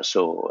 etc.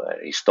 So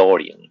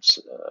historians,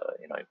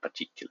 in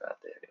particular,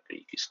 the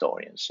Greek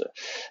historians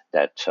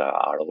that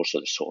are also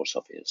the source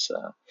of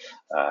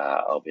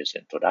his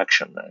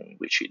introduction, in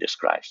which he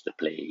describes the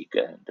plague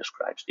and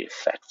describes the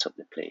effects of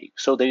the plague.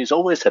 So there is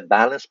always a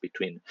balance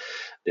between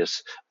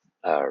this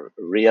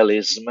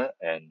realism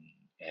and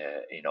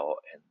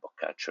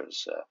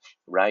Boccaccio's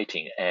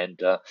writing and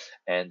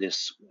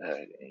this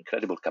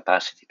incredible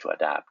capacity to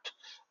adapt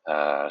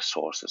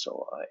sources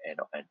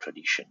and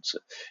traditions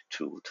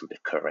to the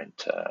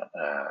current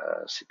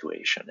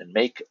situation and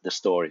make the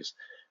stories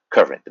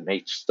current,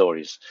 make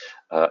stories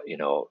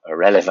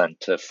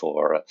relevant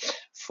for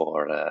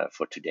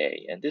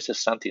today. And this is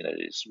something that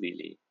is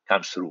really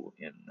comes through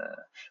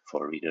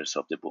for readers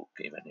of the book,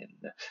 even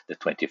in the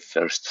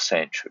 21st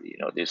century.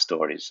 These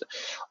stories,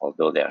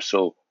 although they are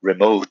so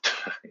remote,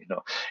 in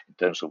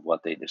terms of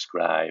what they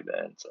describe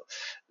and so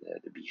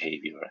the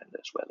behavior, and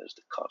as well as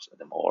the cause,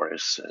 the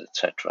mores,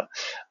 etc.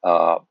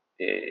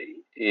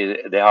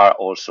 They are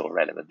also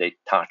relevant. They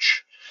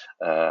touch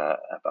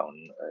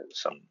upon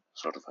some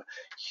sort of a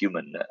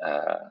human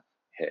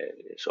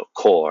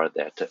core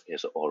that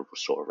is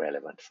also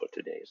relevant for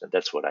today. And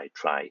that's what I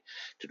try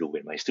to do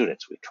with my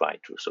students. We try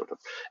to sort of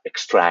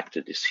extract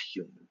this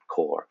human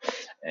core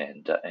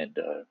and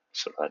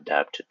sort of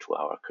adapt it to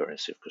our current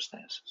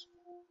circumstances.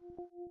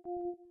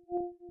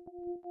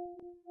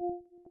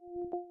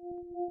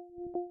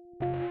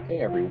 Hey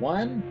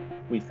everyone,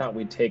 we thought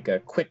we'd take a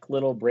quick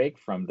little break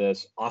from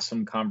this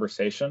awesome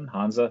conversation.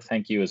 Hansa,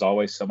 thank you as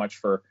always so much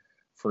for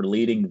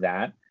leading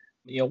that.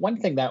 One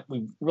thing that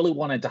we really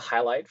wanted to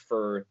highlight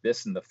for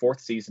this in the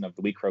fourth season of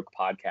the We Croak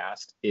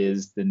podcast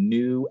is the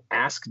new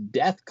Ask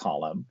Death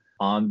column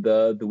on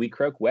the We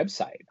Croak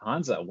website.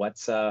 Hansa,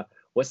 what's the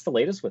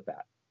latest with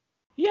that?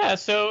 Yeah,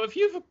 so if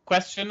you have a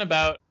question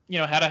about,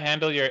 how to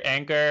handle your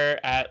anger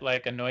at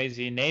like a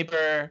noisy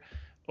neighbor,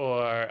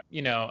 or,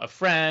 a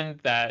friend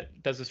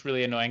that does this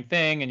really annoying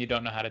thing and you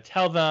don't know how to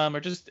tell them, or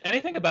just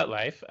anything about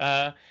life,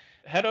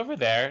 head over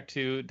there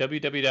to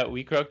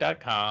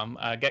www.wecroak.com,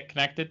 get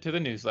connected to the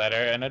newsletter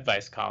and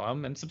advice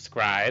column, and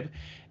subscribe.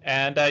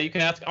 And you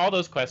can ask all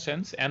those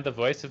questions, and the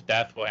Voice of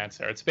Death will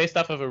answer. It's based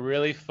off of a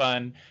really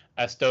fun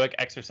Stoic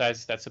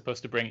exercise that's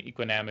supposed to bring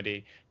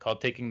equanimity called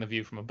Taking the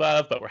View from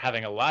Above, but we're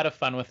having a lot of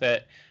fun with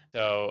it.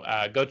 So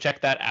go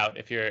check that out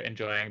if you're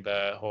enjoying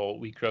the whole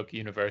WeCroak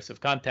universe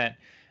of content.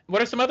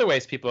 What are some other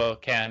ways people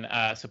can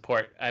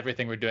support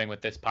everything we're doing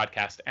with this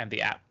podcast and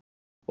the app?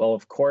 Well,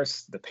 of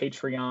course, the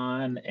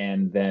Patreon,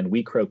 and then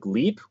WeCroak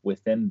Leap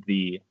within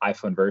the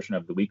iPhone version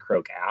of the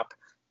WeCroak app.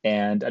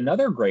 And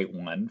another great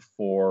one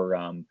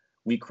for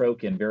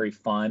WeCroak in very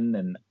fun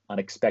and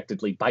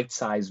unexpectedly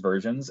bite-sized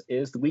versions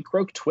is the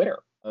WeCroak Twitter.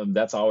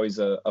 That's always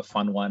a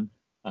fun one,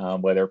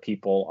 whether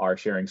people are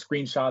sharing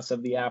screenshots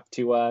of the app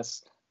to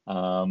us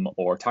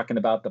or talking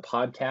about the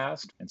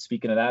podcast. And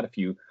speaking of that, if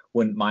you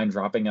wouldn't mind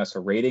dropping us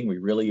a rating, we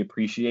really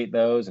appreciate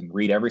those and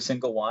read every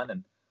single one,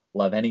 and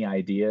love any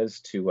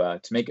ideas to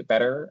make it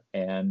better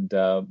and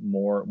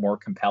more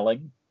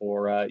compelling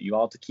for you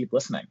all to keep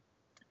listening.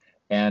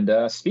 And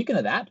speaking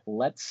of that,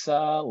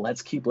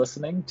 let's keep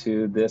listening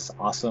to this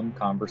awesome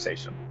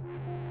conversation.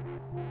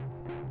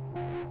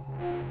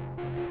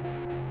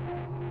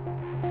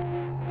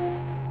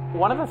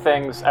 One of the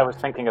things I was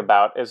thinking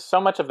about is so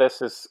much of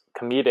this is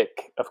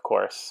comedic, of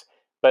course,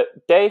 but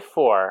day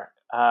 4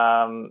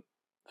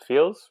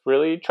 feels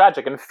really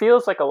tragic and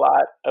feels like a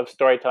lot of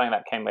storytelling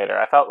that came later.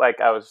 I felt like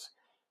I was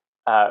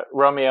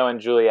Romeo and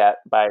Juliet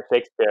by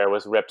Shakespeare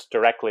was ripped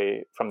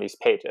directly from these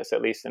pages,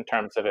 at least in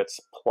terms of its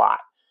plot.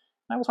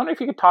 And I was wondering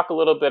if you could talk a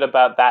little bit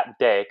about that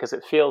day, because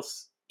it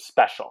feels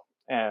special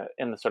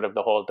in the sort of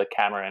the whole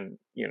Decameron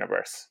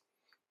universe.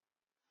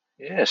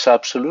 Yes,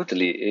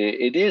 absolutely.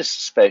 It is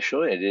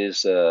special. It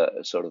is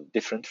sort of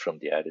different from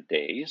the other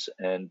days,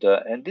 and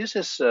this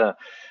is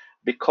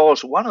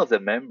because one of the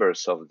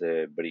members of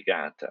the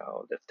Brigata,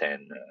 of the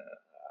 10,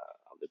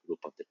 of the group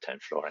of the 10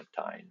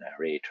 Florentine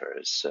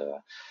narrators,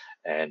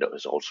 and it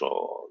was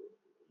also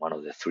one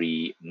of the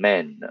 3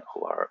 men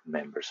who are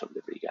members of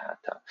the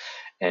Brigata,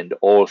 and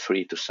all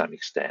 3 to some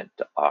extent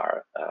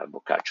are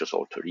Boccaccio's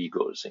alter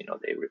egos.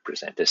 They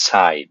represent a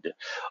side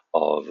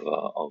of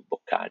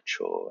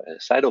Boccaccio, a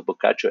side of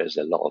Boccaccio as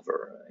a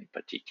lover in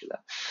particular.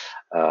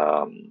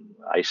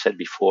 I said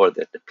before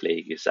that the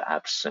plague is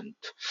absent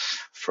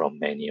from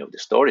many of the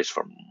stories,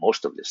 from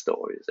most of the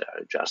stories. There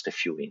are just a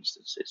few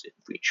instances in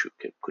which you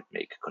could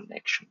make a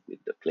connection with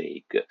the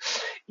plague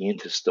in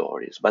the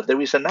stories. But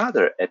there is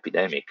another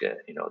epidemic,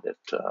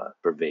 that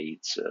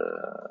pervades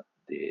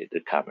the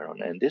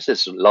Decameron, and this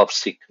is love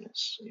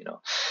sickness.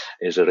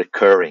 Is a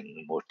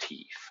recurring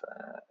motif.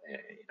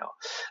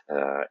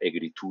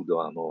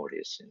 Egritudo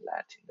amoris in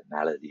Latin, the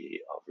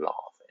malady of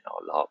love.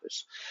 Love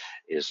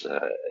is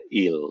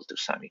ill to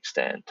some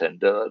extent,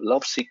 and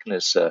love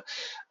sickness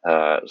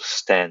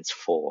stands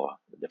for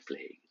the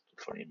plague.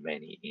 For in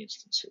many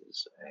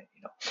instances,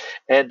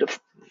 and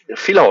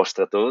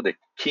Philostrato, the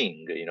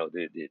king,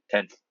 the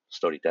 10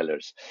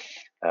 storytellers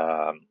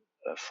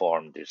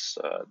formed this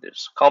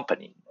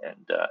company,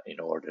 and in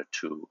order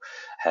to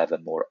have a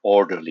more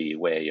orderly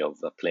way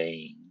of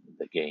playing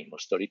the game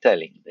of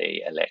storytelling,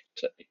 they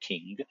elect a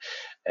king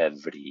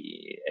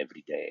every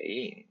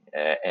day,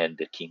 and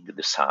the king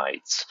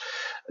decides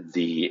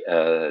the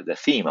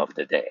theme of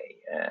the day,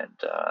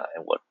 and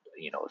what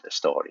the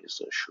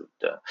stories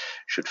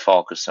should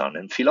focus on.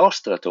 And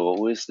Philostrato,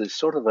 who is the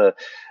sort of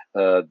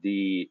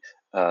the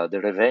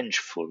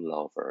revengeful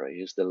lover,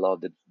 is the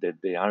love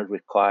that the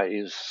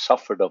unrequited is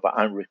suffered of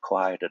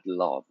unrequited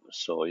love.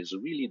 So is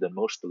really the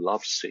most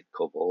lovesick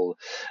of all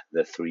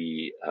the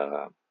 3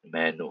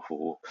 men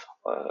who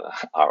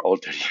are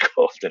alter ego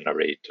of the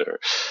narrator.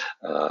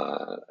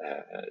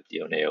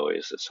 Dioneo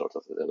is a sort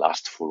of the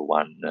lustful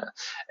one,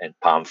 and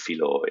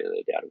Pamphilo,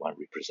 the other one,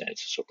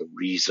 represents a sort of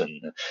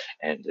reason,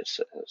 and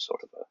is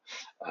sort of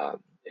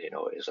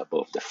is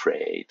above the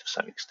fray to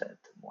some extent,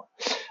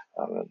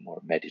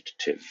 more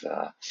meditative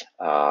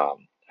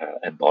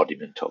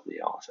embodiment of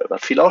the author.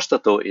 But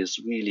Philostrato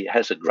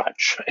has a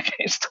grudge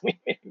against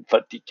women in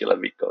particular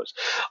because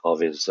of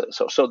his.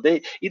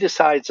 He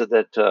decides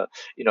that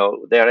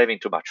they are having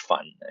too much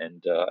fun,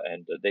 and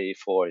the day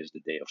 4 is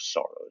the day of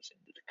sorrows in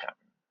the Decameron.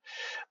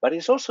 But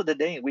it's also the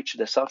day in which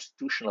the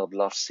substitution of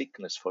love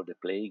sickness for the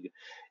plague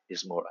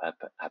is more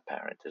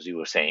apparent, as you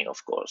were saying.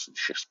 Of course,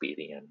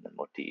 Shakespearean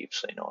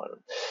motifs.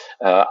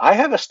 I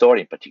have a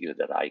story in particular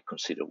that I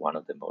consider one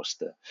of the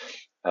most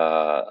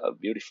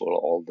beautiful,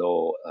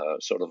 although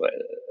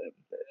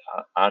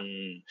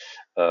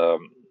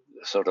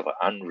sort of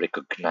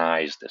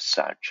unrecognized as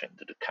such in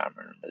the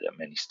Decameron. There are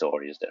many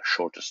stories. There are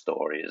shorter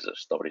stories,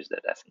 stories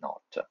that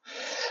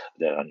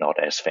are not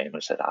as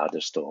famous as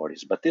other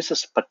stories. But this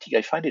is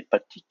I find it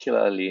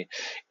particularly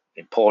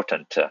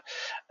important,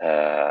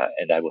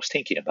 and I was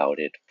thinking about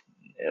it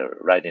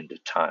right in the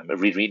time,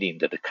 rereading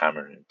the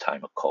Decameron in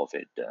time of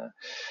COVID.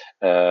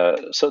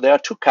 So there are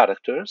 2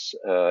 characters,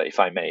 if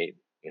I may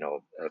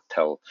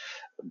tell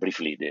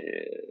briefly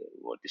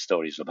what the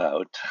story is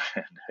about.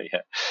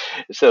 Yeah.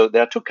 So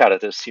there are two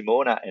characters,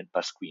 Simona and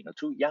Pasquino,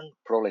 two young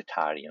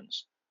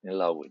proletarians in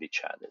love with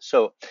each other.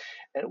 So,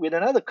 and with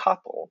another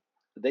couple,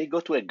 they go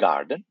to a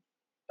garden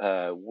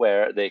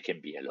where they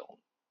can be alone.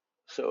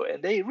 So,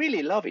 and they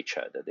really love each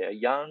other. They are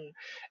young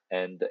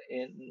and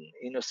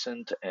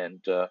innocent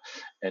and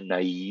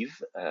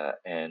naive,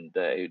 and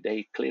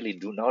they clearly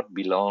do not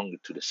belong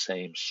to the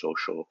same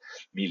social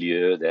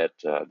milieu that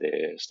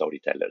the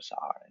storytellers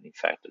are. And in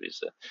fact, there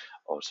is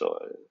also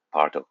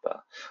part of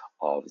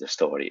the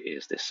story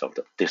is this sort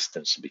of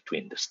distance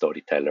between the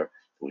storyteller,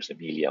 who is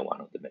Emilia,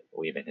 one of the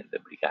women in the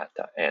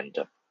Brigata,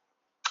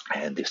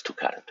 and these two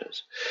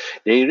characters.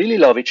 They really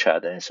love each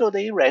other, and so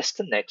they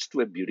rest next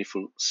to a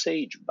beautiful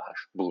sage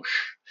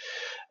bush,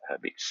 a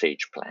big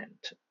sage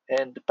plant.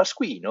 And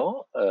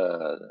Pasquino,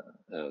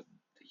 the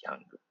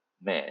young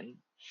man,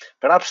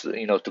 perhaps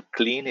to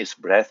clean his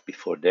breath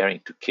before daring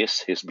to kiss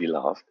his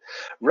beloved,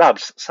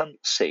 rubs some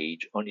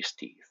sage on his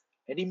teeth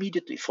and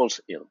immediately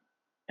falls ill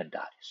and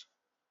dies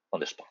on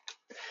the spot.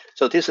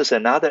 So this is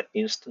another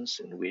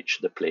instance in which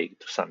the plague,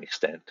 to some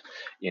extent,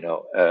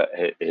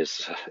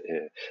 is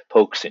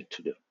pokes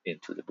into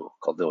the book,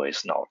 although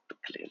it's not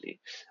clearly,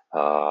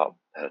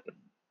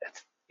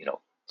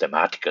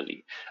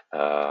 thematically,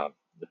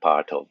 the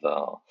part of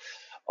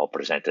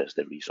presented as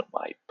the reason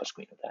why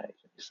Pasquino dies.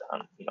 It's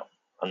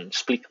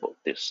unspeakable,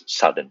 this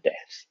sudden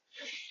death.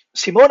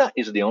 Simona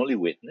is the only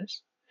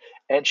witness,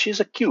 and she's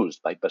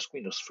accused by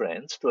Pasquino's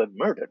friends to have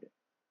murdered him.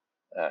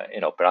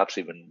 Perhaps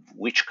even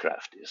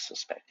witchcraft is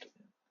suspected.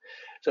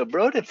 So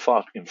brought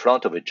in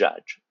front of a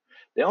judge,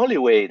 the only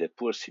way that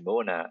poor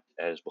Simona,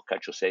 as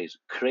Boccaccio says,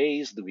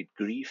 crazed with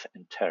grief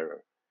and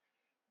terror,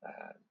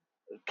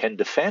 can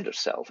defend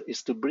herself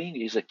is to bring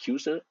his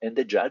accuser and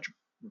the judge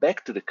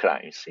back to the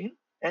crime scene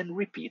and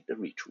repeat the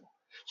ritual.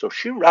 So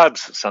she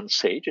rubs some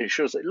sage and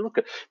shows, look,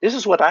 this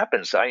is what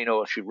happens.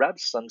 She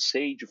rubs some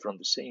sage from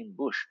the same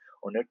bush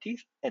on her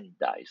teeth and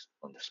dies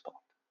on the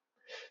spot.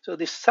 So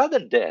this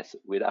sudden death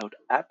without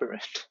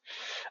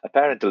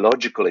apparent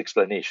logical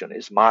explanation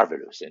is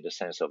marvelous in the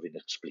sense of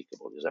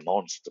inexplicable. It's a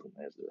monstrum,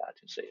 as the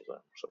Latin says, a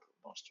sort of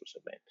monstrous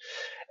event.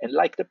 And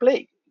like the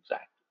plague,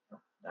 exactly,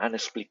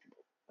 inexplicable.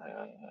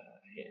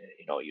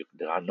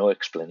 There are no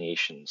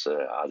explanations,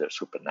 either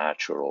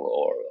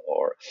supernatural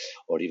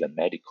or even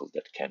medical,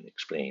 that can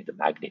explain the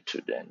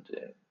magnitude and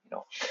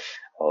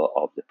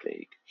of the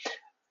plague.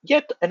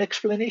 Yet an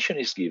explanation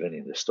is given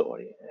in the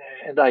story,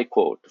 and I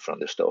quote from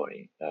the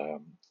story: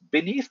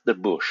 "Beneath the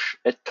bush,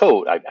 a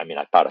toad." I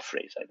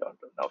paraphrase. I don't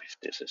know if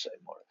this is a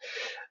more.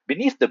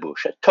 Beneath the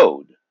bush, a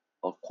toad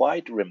of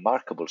quite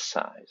remarkable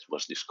size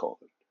was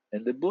discovered,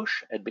 and the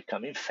bush had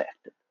become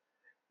infected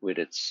with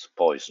its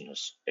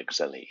poisonous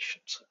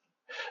exhalations.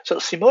 So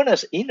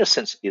Simona's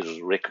innocence is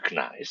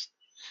recognized,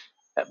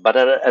 but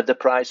at the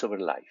price of her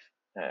life.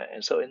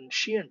 And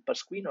she and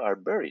Pasquino are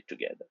buried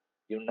together,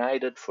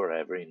 united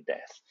forever in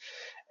death.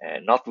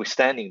 And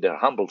notwithstanding their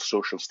humble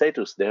social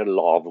status, their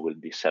love will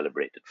be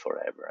celebrated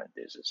forever. And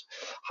this is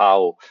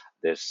how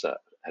this a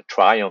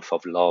triumph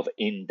of love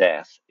in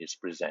death is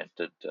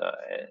presented.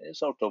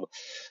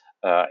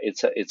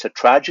 It's a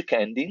tragic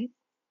ending,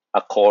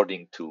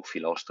 according to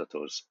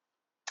Philostratos,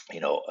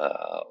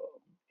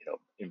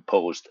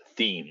 imposed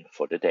theme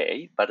for the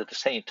day, but at the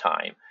same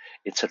time,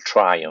 it's a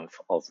triumph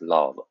of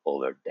love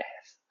over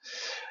death.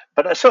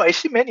 But so I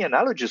see many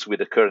analogies with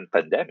the current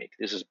pandemic.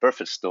 This is a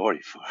perfect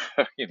story for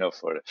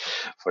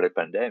for a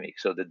pandemic.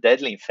 So the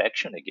deadly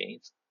infection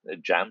against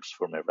jumps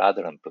from a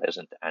rather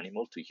unpleasant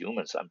animal to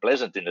humans.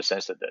 Unpleasant in the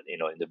sense that in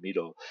the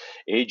Middle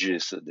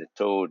Ages, the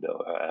toad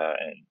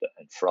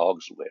and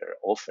frogs were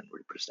often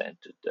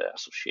represented,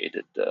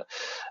 associated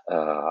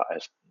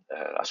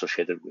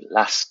with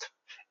lust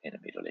in the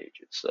Middle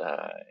Ages,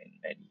 in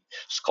many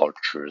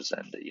sculptures,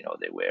 and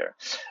they were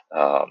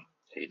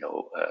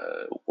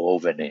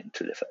woven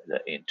into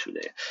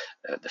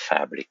the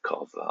fabric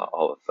of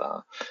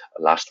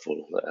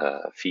lustful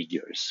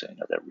figures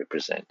that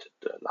represented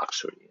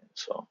luxury and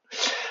so on.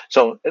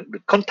 So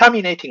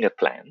contaminating a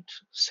plant,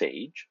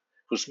 sage,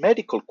 whose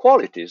medical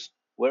qualities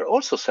were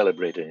also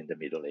celebrated in the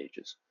Middle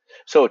Ages.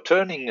 So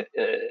turning,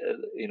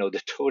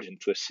 the toad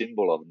into a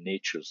symbol of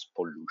nature's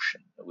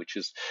pollution, which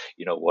is,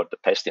 what the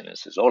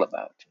pestilence is all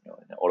about.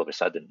 And all of a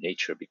sudden,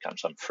 nature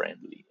becomes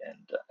unfriendly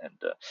and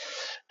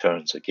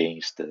turns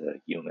against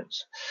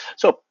humans.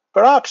 So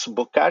perhaps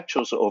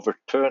Boccaccio's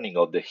overturning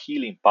of the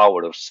healing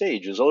power of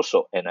sage is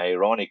also an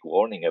ironic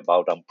warning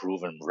about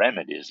unproven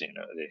remedies,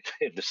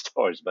 in the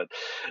stories. But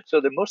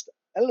so the most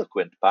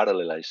eloquent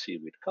parallel I see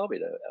with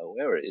COVID,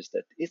 however, is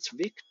that its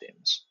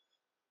victims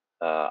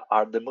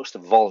are the most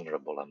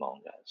vulnerable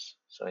among us.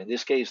 So in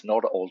this case,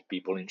 not old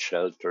people in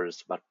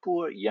shelters, but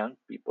poor young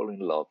people in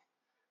love,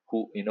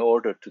 who, in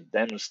order to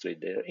demonstrate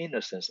their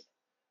innocence,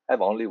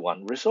 have only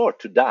one resort: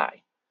 to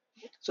die.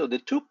 So the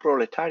two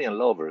proletarian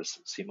lovers,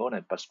 Simona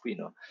and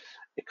Pasquino,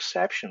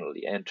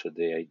 exceptionally entered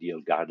the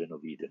ideal Garden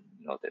of Eden,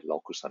 the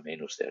locus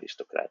amenus, the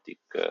aristocratic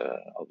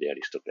of the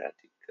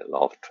aristocratic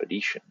love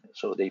tradition.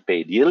 So they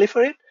pay dearly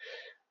for it,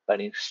 but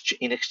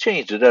in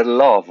exchange, their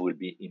love will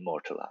be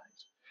immortalized.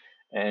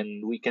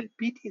 And we can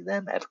pity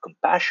them, have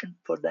compassion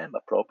for them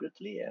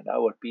appropriately, and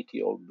our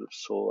pity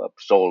also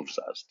absolves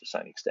us to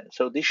some extent.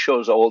 So this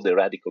shows all the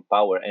radical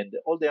power and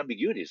all the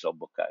ambiguities of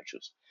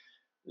Boccaccio's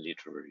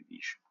literary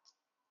vision.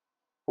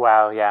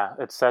 Wow, yeah,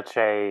 it's such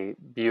a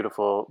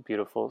beautiful,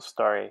 beautiful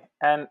story.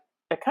 And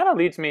it kind of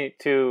leads me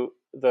to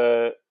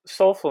the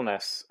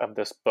soulfulness of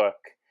this book.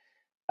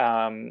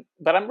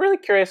 But I'm really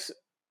curious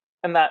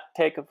in that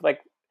take of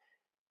like,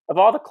 of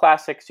all the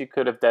classics you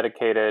could have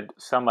dedicated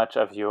so much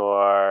of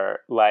your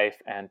life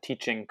and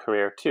teaching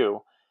career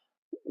to,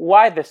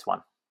 why this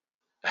one?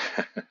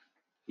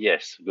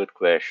 Yes, good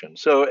question.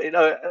 So,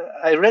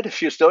 I read a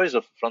few stories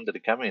from the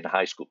Decameron in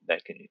high school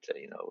back in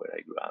Italy, where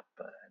I grew up.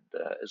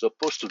 And as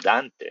opposed to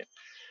Dante,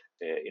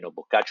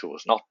 Boccaccio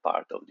was not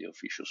part of the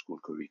official school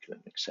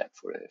curriculum except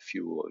for a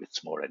few of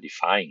its more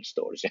edifying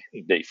stories,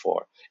 Day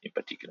 4 in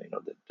particular,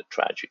 the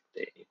tragic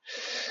day.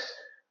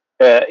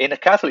 In a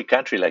Catholic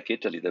country like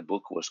Italy, the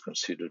book was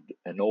considered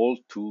an all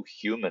too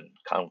human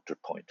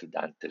counterpoint to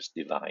Dante's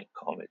Divine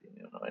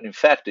Comedy. And in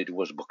fact, it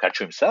was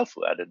Boccaccio himself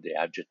who added the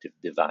adjective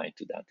divine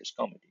to Dante's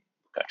comedy.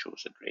 Boccaccio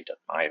was a great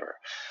admirer,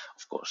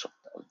 of course,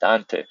 of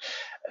Dante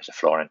as a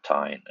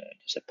Florentine and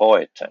as a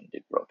poet, and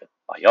he wrote a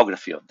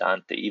biography of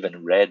Dante,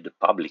 even read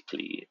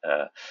publicly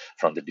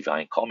from the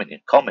Divine Comedy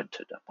and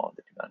commented upon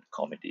the Divine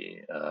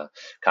Comedy,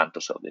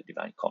 cantos of the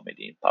Divine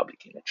Comedy in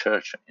public in a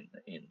church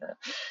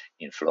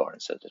in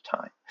Florence at the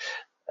time.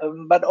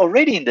 But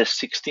already in the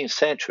 16th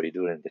century,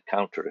 during the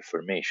Counter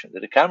Reformation, the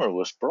Decameron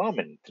was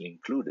prominently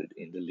included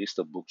in the list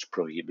of books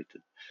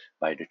prohibited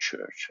by the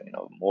Church.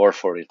 More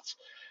for its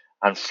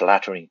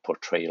unflattering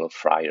portrayal of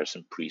friars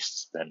and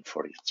priests than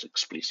for its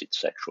explicit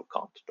sexual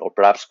content, or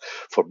perhaps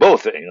for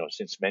both.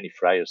 Since many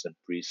friars and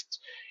priests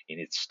in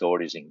its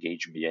stories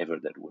engage in behavior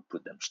that would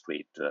put them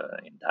straight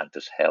in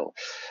Dante's hell.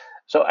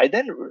 So I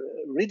then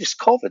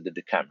rediscovered the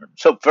Decameron.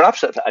 So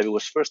perhaps I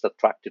was first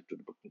attracted to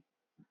the book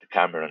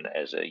Decameron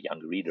as a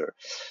young reader,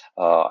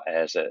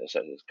 as a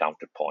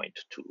counterpoint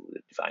to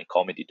the Divine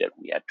Comedy that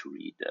we had to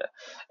read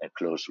and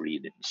close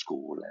read in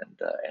school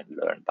and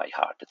learn by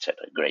heart, etc.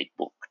 Great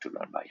book to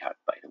learn by heart,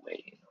 by the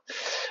way.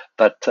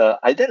 But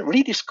I then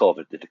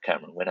rediscovered the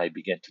Decameron when I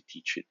began to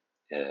teach it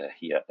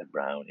here at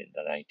Brown in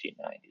the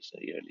 1990s,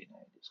 the early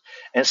 90s.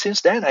 And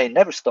since then, I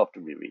never stopped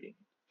rereading.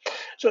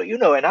 So,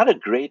 another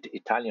great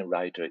Italian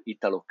writer,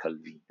 Italo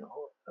Calvino,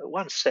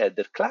 once said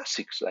that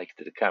classics like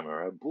the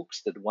Decameron are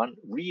books that one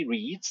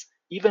rereads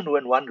even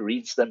when one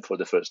reads them for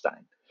the first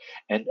time.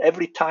 And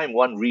every time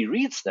one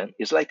rereads them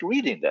is like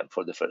reading them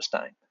for the first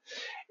time.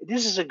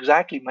 This is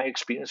exactly my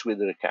experience with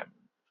the Decameron.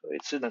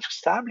 It's an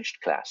established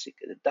classic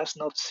that does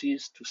not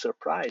cease to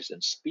surprise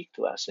and speak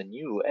to us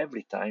anew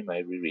every time I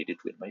reread it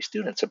with my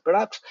students. And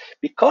perhaps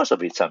because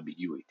of its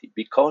ambiguity,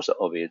 because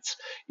of its,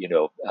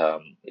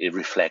 it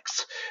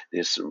reflects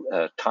this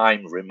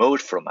time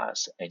remote from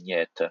us, and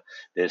yet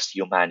this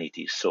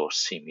humanity so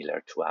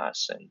similar to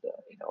us, and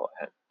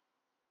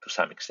to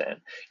some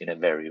extent in a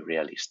very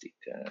realistic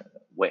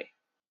way.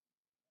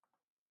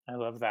 I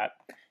love that.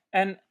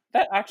 And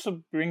that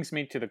actually brings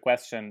me to the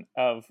question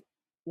of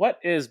what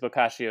is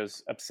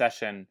Boccaccio's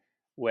obsession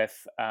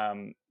with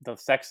the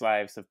sex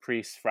lives of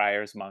priests,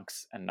 friars,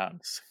 monks, and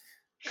nuns?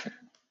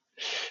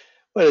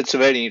 Well, it's a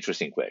very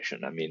interesting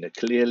question. I mean,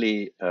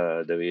 clearly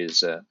there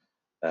is a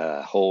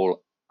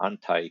whole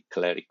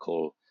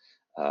anti-clerical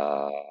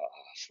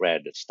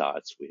thread that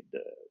starts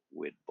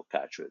with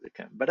Boccaccio,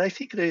 but I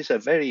think there is a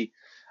very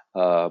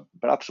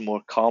perhaps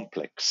more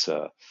complex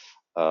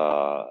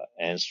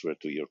answer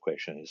to your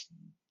question. Is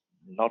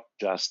not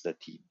just that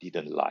he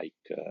didn't like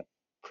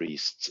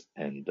priests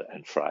and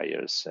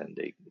friars, and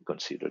they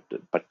considered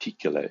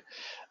particular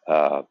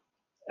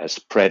as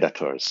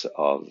predators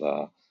of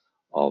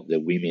the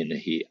women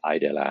he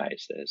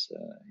idolized as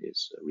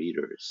his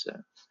readers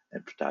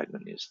and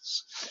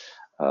protagonists.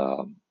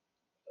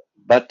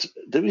 But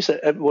there is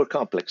a more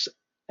complex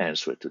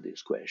answer to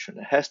this question.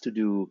 It has to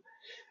do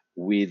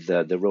with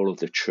the role of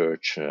the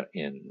church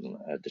in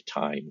the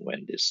time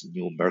when this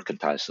new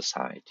mercantile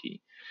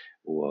society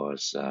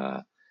was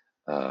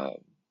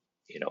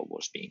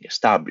was being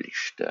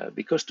established,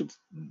 because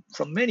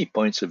from many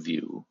points of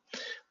view,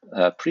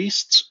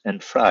 priests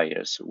and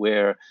friars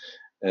were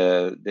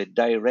the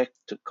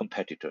direct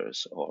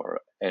competitors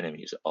or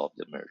enemies of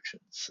the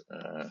merchants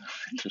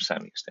to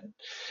some extent.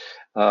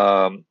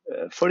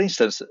 For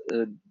instance,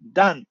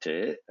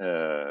 Dante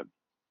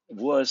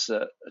was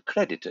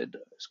credited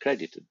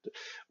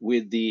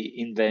with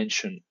the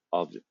invention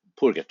of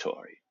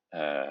purgatory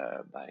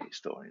by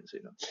historians.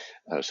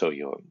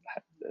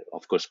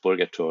 Of course,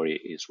 purgatory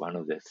is one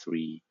of the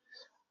three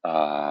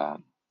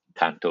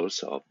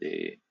cantos of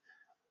the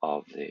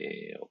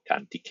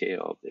Cantiche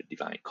of the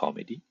Divine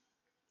Comedy,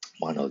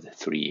 one of the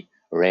three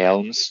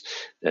realms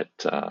that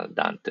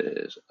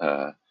Dante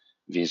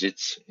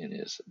visits in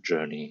his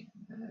journey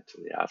to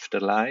the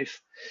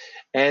afterlife.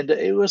 And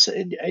it was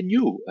a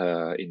new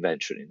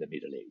invention in the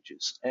Middle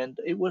Ages, and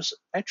it was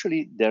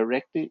actually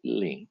directly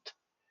linked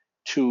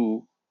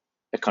to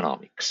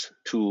economics,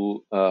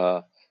 to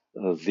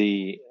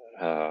the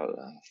uh,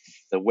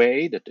 the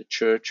way that the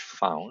church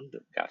found,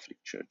 the Catholic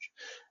Church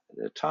at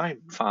the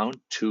time, found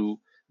to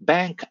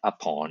bank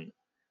upon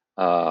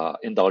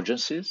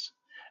indulgences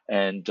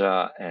and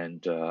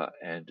the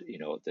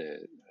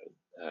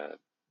uh,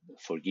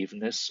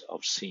 forgiveness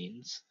of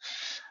sins,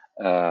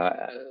 uh,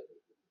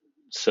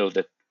 so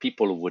that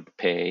people would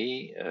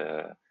pay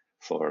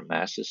for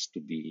masses to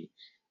be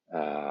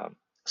uh,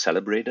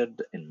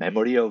 celebrated in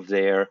memory of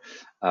their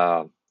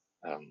uh,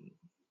 um,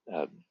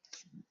 uh,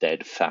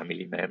 dead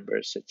family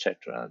members,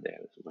 etc. There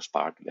was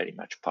very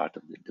much part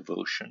of the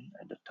devotion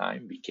at the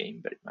time,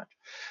 became very much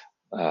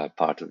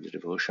part of the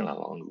devotion,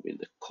 along with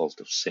the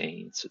cult of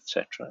saints,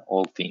 etc.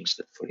 All things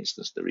that, for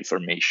instance, the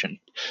Reformation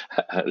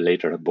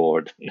later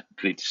aboard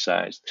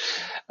criticized.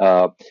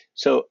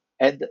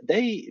 And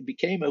they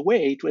became a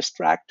way to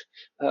extract,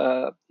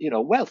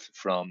 wealth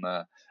from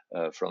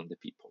the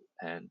people,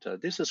 and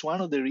this is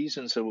one of the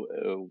reasons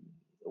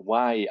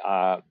why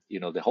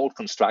the whole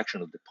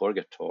construction of the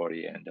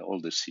purgatory and all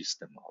the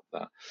system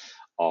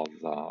of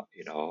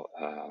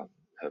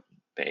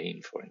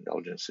paying for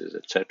indulgences,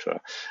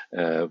 etc.,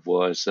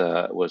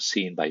 was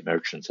seen by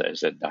merchants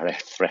as a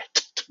direct threat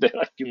to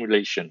their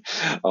accumulation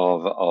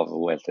of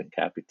wealth and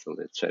capital,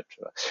 etc.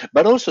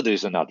 But also there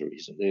is another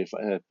reason.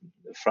 The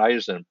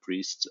friars and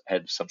priests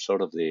had some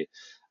sort of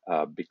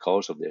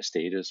because of their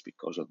status,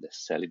 because of their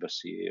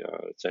celibacy,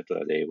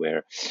 etc., they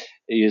were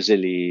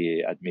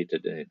easily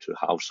admitted into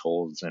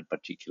households and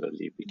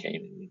particularly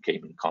came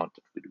in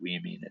contact with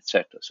women,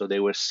 etc. So they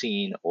were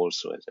seen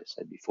also, as I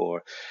said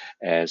before,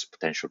 as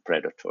potential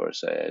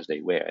predators as they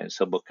were. And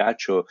so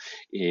Boccaccio,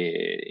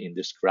 in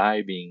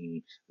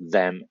describing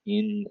them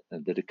in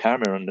the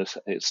Decameron,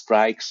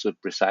 strikes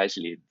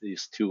precisely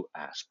these two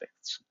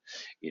aspects.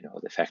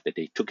 The fact that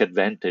they took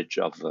advantage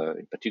of,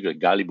 in particular,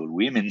 gullible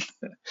women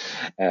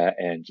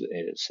and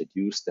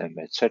seduced them,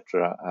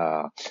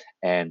 etc.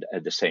 And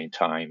at the same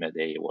time,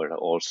 they were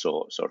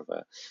also sort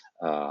of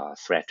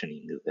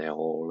threatening the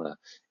whole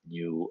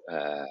new,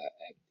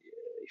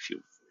 if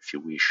you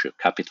wish,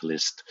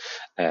 capitalist,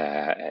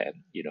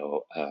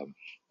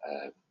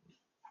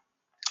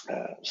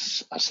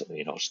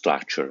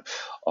 structure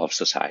of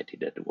society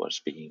that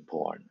was being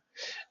born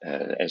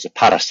as a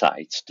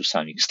parasite to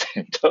some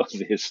extent of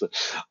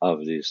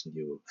this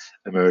new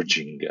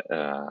emerging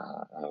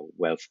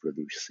wealth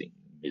producing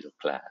middle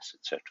class,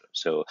 etc.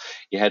 So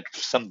he had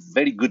some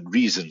very good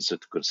reasons to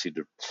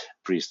consider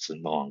priests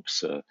and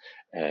monks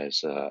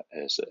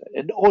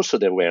and also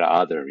there were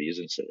other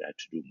reasons that had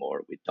to do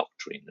more with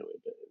doctrine,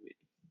 with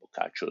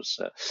Boccaccio's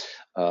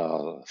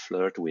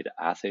flirt with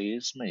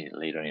atheism.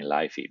 Later in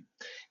life,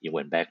 he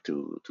went back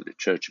to the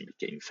church and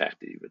became, in fact,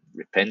 he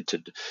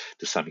repented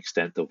to some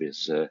extent of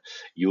his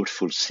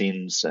youthful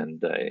sins,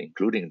 and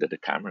including the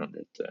Decameron,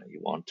 that he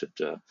wanted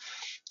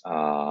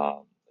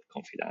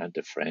confidant,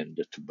 a friend,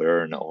 to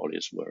burn all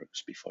his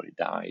works before he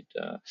died.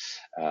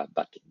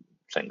 But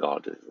thank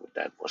God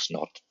that was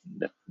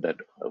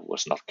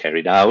not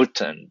carried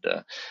out, and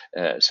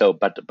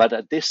but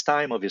at this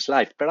time of his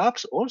life,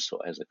 perhaps also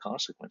as a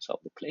consequence of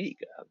the plague,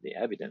 the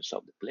evidence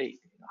of the plague,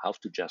 how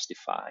to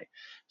justify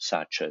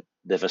such a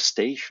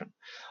devastation,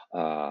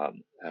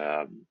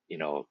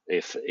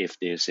 if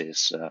this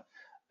is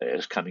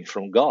coming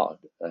from God.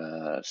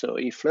 So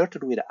he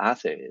flirted with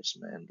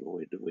atheism and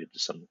with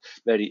some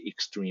very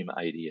extreme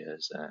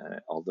ideas,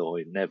 although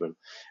he never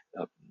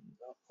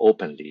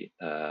openly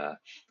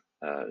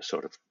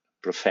sort of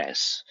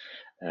profess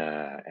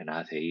an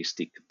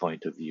atheistic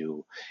point of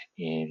view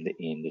in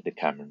the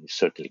Decameron. It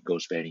certainly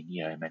goes very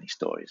near in many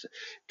stories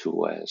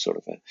to sort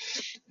of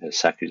a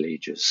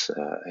sacrilegious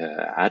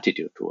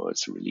attitude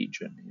towards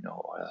religion,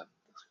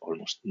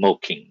 almost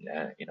mocking,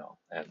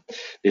 and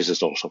this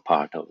is also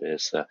part of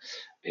his,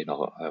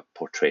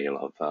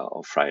 portrayal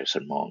of friars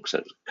and monks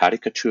as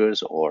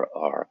caricatures or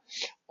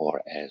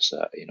as,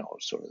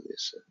 sort of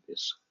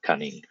this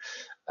cunning,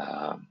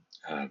 um,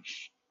 um,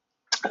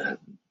 uh,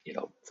 you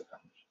know,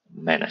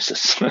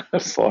 menaces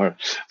for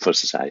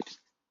society.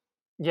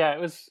 Yeah, it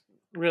was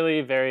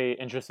really very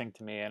interesting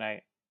to me, and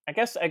I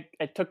guess I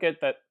took it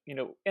that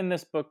in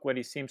this book what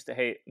he seems to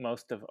hate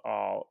most of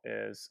all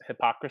is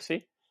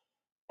hypocrisy,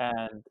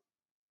 and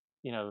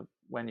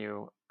when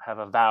you have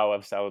a vow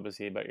of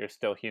celibacy but you're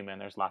still human,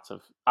 there's lots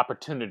of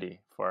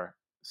opportunity for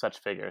such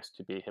figures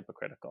to be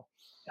hypocritical.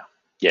 Yeah.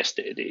 Yes,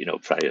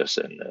 friars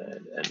and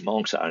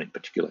monks are in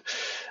particular,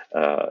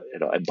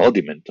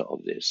 embodiment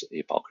of this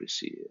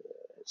hypocrisy,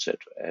 etc.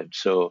 And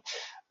so,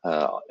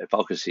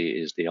 hypocrisy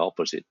is the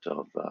opposite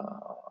of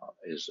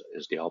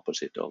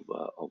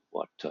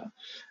what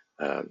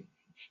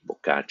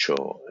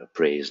Boccaccio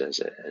praised as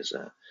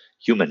a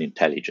human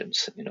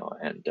intelligence,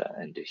 and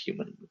the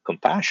human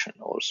compassion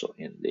also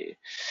in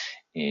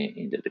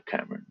the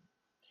Decameron.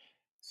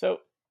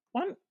 So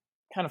one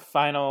kind of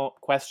final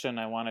question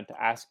I wanted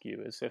to ask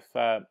you is if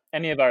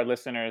any of our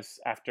listeners,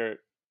 after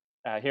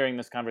hearing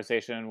this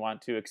conversation,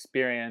 want to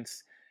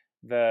experience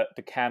the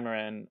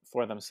Decameron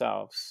for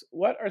themselves,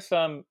 what are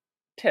some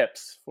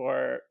tips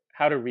for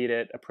how to read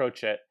it,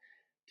 approach it,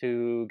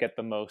 to get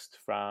the most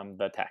from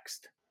the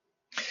text?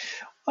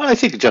 Well, I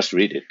think just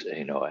read it,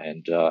 and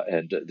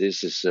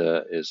this is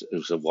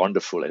a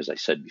wonderful, as I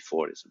said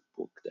before, it's a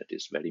book that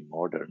is very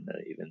modern,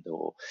 even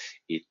though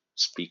it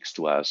speaks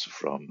to us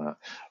from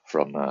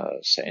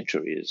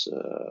centuries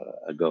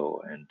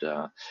ago,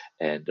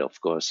 and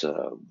of course,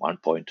 one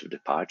point of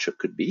departure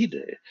could be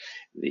the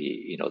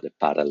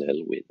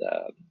parallel with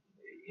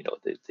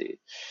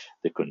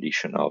the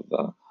condition of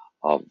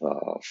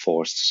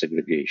forced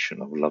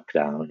segregation, of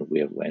lockdown we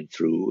have went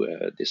through,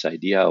 this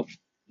idea of,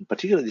 in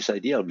particular, this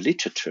idea of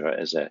literature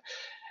as a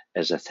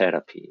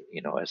therapy,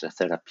 as a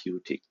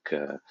therapeutic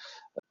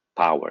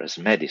power, as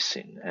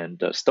medicine,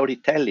 and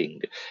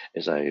storytelling,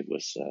 as I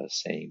was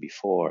saying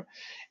before,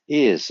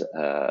 is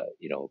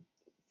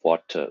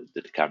what the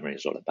Decameron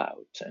is all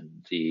about,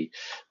 and the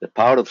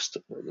power of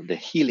the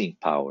healing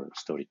power of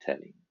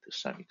storytelling to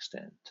some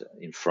extent,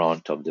 in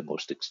front of the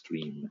most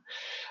extreme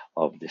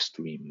of the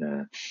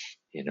extreme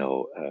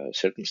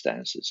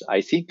circumstances.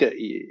 I think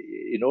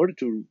in order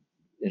to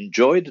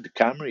enjoy the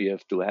camera, you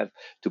have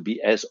to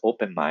be as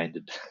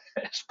open-minded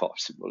as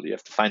possible. You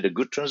have to find a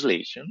good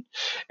translation,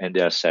 and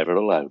there are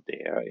several out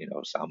there.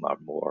 Some are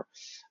more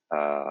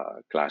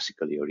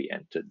classically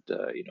oriented.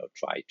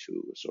 Try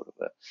to sort of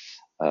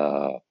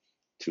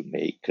to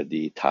make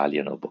the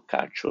Italian of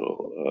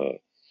Boccaccio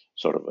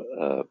sort of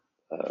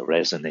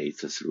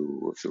resonate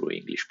through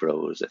English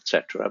prose,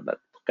 etc. But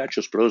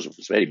Boccaccio's prose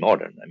was very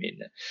modern. I mean,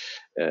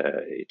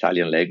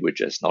 Italian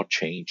language has not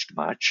changed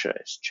much.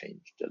 It's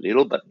changed a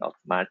little, but not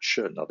much.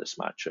 Not as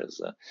much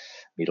as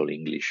Middle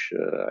English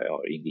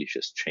or English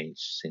has changed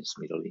since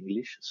Middle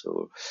English.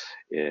 So,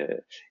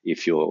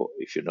 if you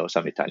know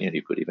some Italian,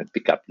 you could even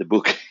pick up the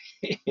book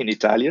in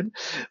Italian,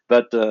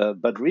 but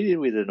read it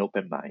with an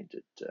open mind,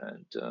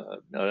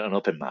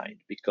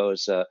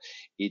 because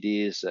it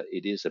is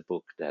a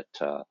book that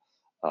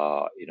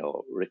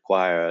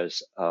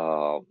requires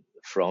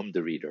from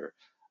the reader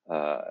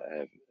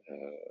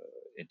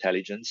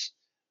intelligence,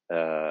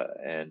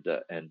 and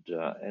in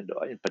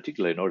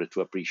particular, in order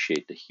to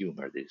appreciate the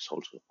humor that is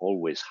also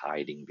always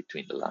hiding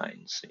between the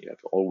lines. You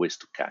have always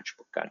to catch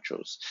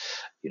Boccaccio's,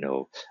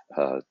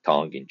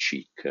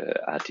 tongue-in-cheek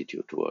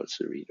attitude towards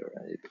the reader.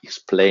 He's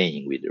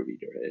playing with the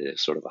reader,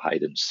 sort of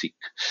hide and seek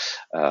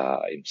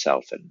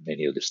himself, and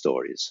many of the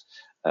stories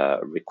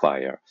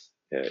require,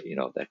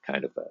 that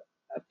kind of a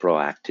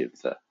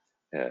proactive,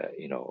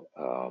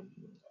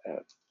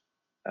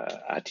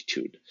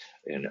 attitude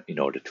in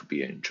order to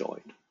be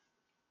enjoyed.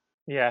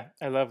 Yeah,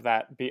 I love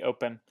that. Be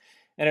open.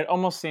 And it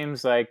almost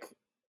seems like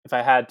if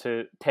I had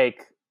to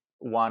take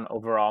one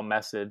overall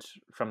message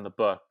from the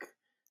book,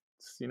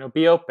 it's,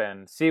 be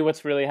open, see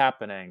what's really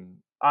happening,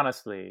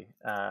 honestly,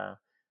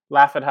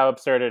 laugh at how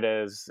absurd it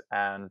is,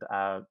 and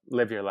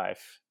live your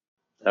life.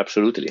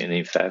 Absolutely. And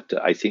in fact,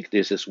 I think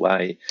this is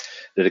why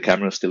the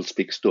Decameron still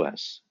speaks to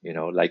us.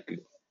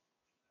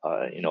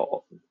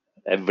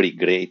 Every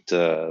great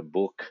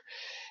book,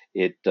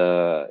 it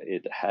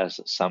has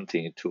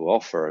something to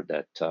offer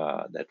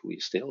that we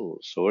still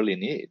sorely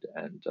need,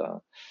 and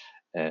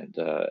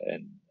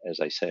as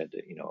I said,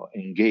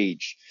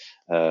 engage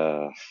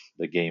the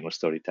game of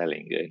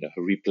storytelling,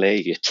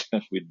 replay it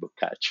with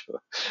Boccaccio,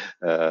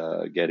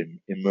 get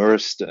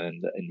immersed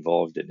and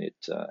involved in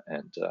it,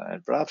 and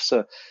perhaps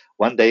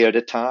one day at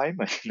a time,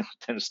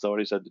 10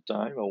 stories at a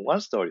time, or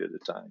one story at a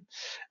time.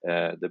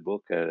 The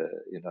book,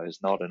 is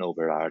not an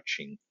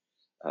overarching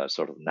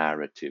sort of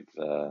narrative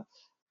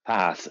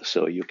path,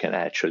 so you can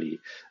actually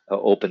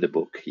open the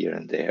book here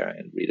and there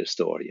and read a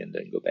story and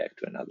then go back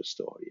to another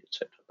story,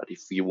 etc. But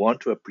if you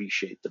want to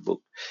appreciate the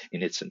book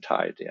in its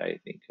entirety, I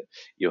think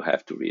you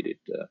have to read it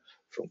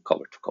from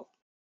cover to cover.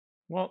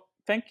 Well,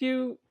 thank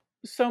you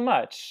so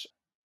much.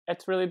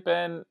 It's really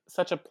been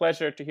such a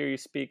pleasure to hear you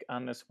speak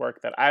on this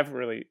work that I've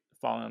really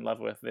fallen in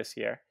love with this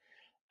year.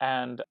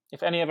 And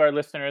if any of our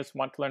listeners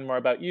want to learn more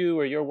about you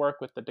or your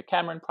work with the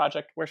Decameron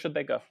Project, where should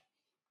they go?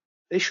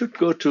 They should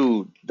go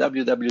to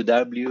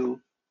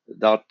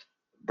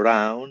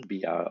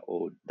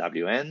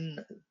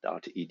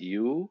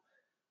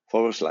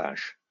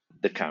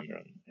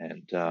www.brown.edu/Decameron.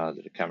 And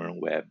the Decameron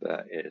Web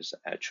is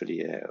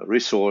actually a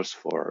resource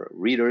for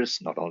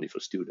readers, not only for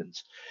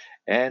students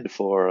and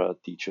for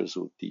teachers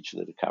who teach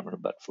the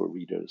Decameron, but for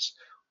readers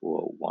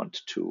who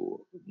want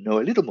to know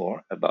a little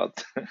more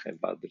about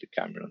about the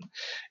Decameron,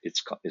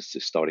 its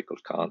historical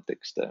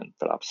context, and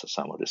perhaps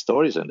some of the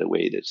stories and the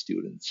way that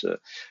students,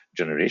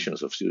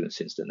 generations of students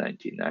since the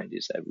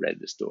 1990s, have read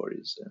the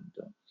stories.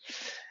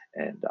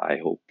 And I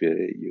hope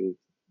you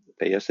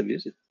pay us a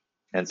visit.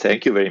 And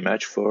thank you very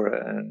much for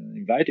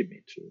inviting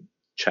me to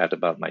chat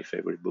about my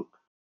favorite book.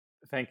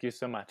 Thank you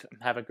so much.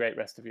 Have a great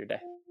rest of your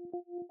day.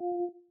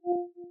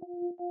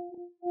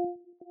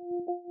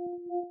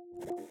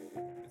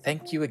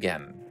 Thank you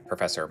again,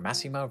 Professor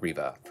Massimo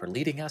Riva, for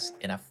leading us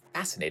in a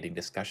fascinating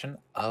discussion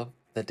of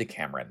the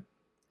Decameron.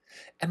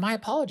 And my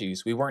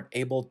apologies, we weren't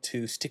able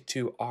to stick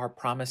to our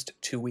promised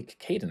 2-week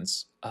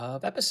cadence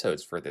of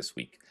episodes for this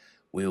week.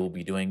 We will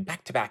be doing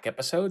back-to-back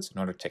episodes in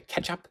order to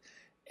catch up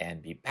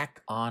and be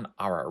back on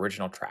our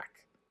original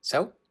track.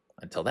 So,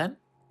 until then,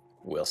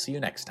 we'll see you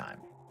next time.